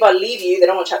 they either leave you, they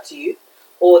don't want to chat to you,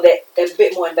 or they're a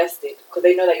bit more invested, because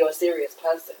they know that you're a serious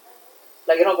person.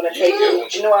 Like, you're not going to take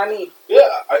it. Do you know what I mean? Yeah,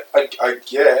 I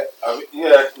get. I mean,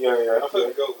 yeah. I think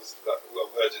the girls, like,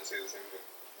 virgins say the same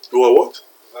thing. What?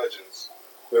 Virgins.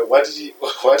 Wait, why did you?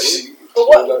 But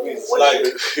what that means? Like,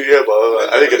 Yeah,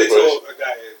 but I didn't get they the told question. a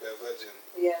guy they're virgin.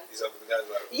 Yeah. These other guys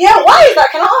like. Yeah, why is that?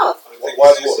 Can I ask? Why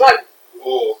is what? Like,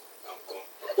 Oh, I'm gone.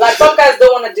 like some guys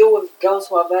don't want to deal with girls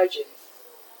who are virgins.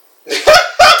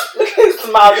 Look at his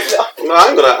smile. No,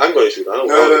 I'm gonna shoot. I don't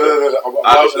No. I'm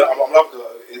laughing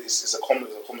because it's a common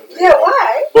thing. Yeah,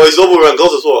 why? But it's over around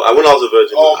girls as well. When I was a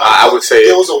virgin, Oh my I God. would say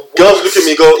Girls are girls worse. look at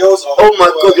me and go, Girls are "Oh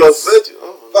my God, you're a worse. virgin."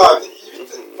 Oh,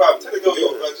 Fam, tell a girl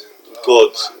you're a virgin.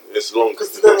 God, it's long.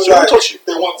 Because She they won't like, touch you.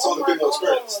 they want someone a bit more Oh my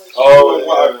experienced. gosh. Oh,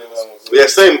 Yeah,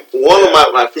 same. One of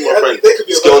my female Yeah, friends they could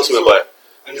be a is going to virgin me about it.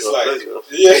 And it's You're like, a virgin.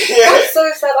 yeah. That's so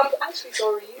sad. I'm actually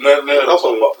sorry. No, but I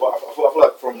feel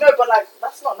like from No, but like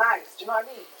that's not nice. Do you know what I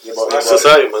mean? yeah, but It's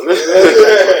society, man. it's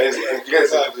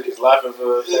life of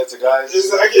fair to guys.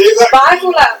 Exactly. But I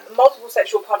feel like multiple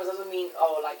sexual partners doesn't mean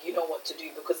like you know what to do,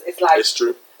 because it's like It's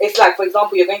true. it's like, for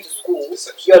example, you're going to school,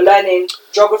 Perception. you're learning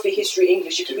geography, history,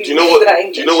 English. You could be Do you know really what? good at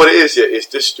English. Do you know what it is? Yeah, it's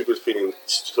this stupid thinking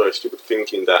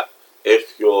that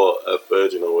if you're a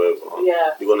virgin or whatever,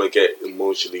 Yeah. you're gonna get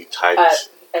emotionally tight,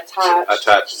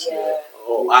 Attached. Yeah.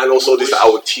 Oh, and also this I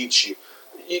would teach you.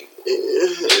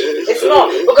 It's not,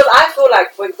 because I feel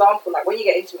like, for example, like when you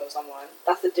get intimate with someone,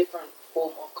 that's a different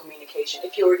form of communication.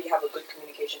 If you already have a good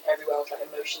communication everywhere else, like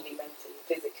emotionally, mentally,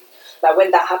 physically, like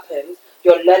when that happens,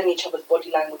 you're learning each other's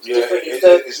body language differently.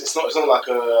 It's not like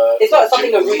a. It's not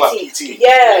something a it's not routine. like PT.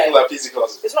 Yeah. It's not like PT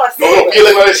classes. It's not a No, saying. you're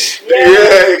like this.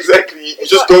 Yeah, exactly. You It's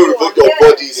just not go everyone, with what your yeah.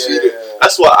 body's feeling. Yeah.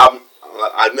 That's what I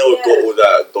never Yeah. got all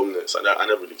that dominance. I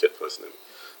never really cared personally.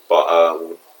 But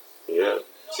yeah.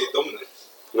 Say dominant.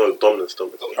 No, dominance.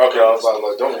 Okay, I was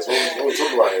like, don't. What we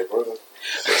talking about here, bro?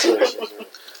 Serious.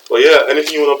 But yeah,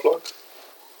 anything you want to plug?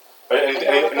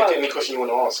 Any question you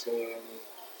want to ask?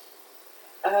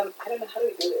 I don't know, how do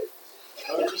we do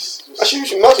this? Actually,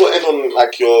 you might as well end on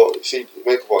like your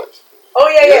makeup artist. Oh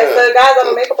yeah. Yeah. So guys,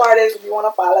 I'm a makeup artist. If you want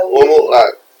to follow me. Or more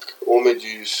like, what made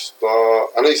you start?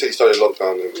 I know you said you started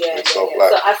lockdown and stuff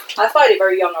like. So I started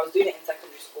very young. I was doing it in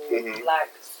secondary school, Mhm.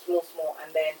 like small,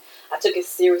 and then I took it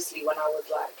seriously when I was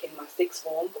like in my sixth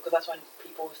form, because that's when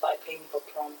people started paying me for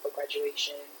prom, for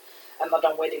graduation, and I've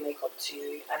done wedding makeup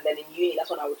too. And then in uni, that's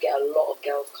when I would get a lot of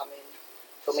girls coming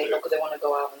for makeup because they want to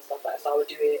go out and stuff like that. So I would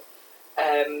do it.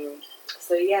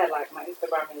 So yeah, like my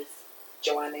Instagram is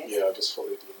Joannis Yeah, I just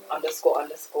followed you.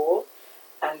 __,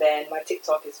 and then my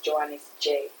TikTok is Joannis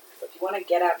J. So if you want to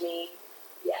get at me,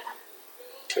 yeah.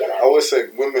 I always say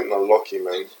women are lucky,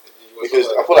 man, because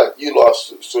I feel like you lot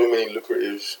have so many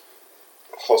lucrative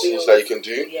hustles that you can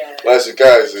do. Yeah. Whereas the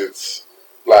guys, it's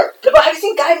like. No, but have you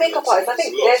seen guy makeup artists? I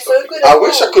think they're so good. I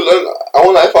wish I could learn. I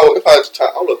want if I had time,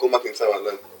 I would go back in time and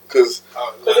learn. Because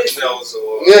nails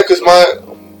or because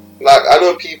I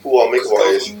know people who are makeup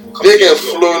artists. They're getting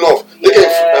flown off. They're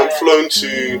getting flown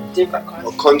to different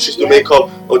countries to make up.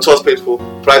 Hotels paid for,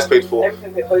 price paid for.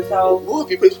 Everything with hotel. What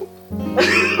have you paid for?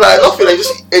 Like nothing. Like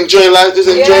just enjoying life, just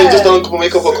enjoying, just doing a couple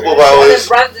makeup for a couple of And then hours.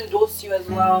 brands endorse you as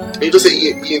well. And you just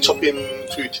eating chopping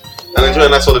food and enjoying a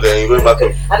nice holiday and you're going back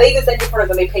home. And they even send you products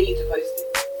and they pay you to post it.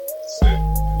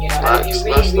 You know, and if you're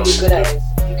really, really good at it,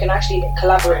 you can actually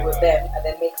collaborate with them and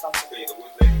then make something.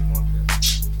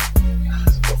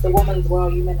 It's the woman's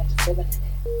world, you men are just living in it.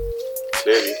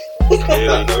 Clearly.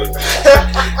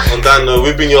 On that note,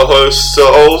 we've been your hosts, Sir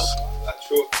Oz.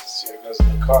 See you guys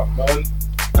in the car, man.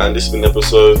 And this has been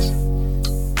episode